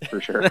of it, for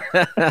sure.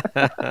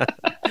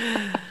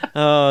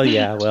 Oh,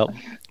 yeah. Well,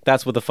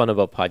 that's what the fun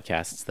about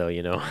podcasts, though,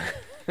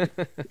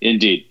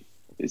 Indeed.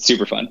 It's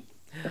super fun.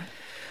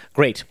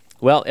 Great.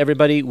 Well,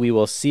 everybody, we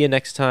will see you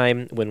next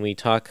time when we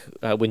talk,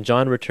 when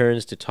John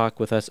returns to talk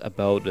with us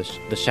about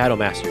the Shadow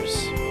Masters.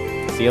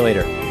 See you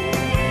later.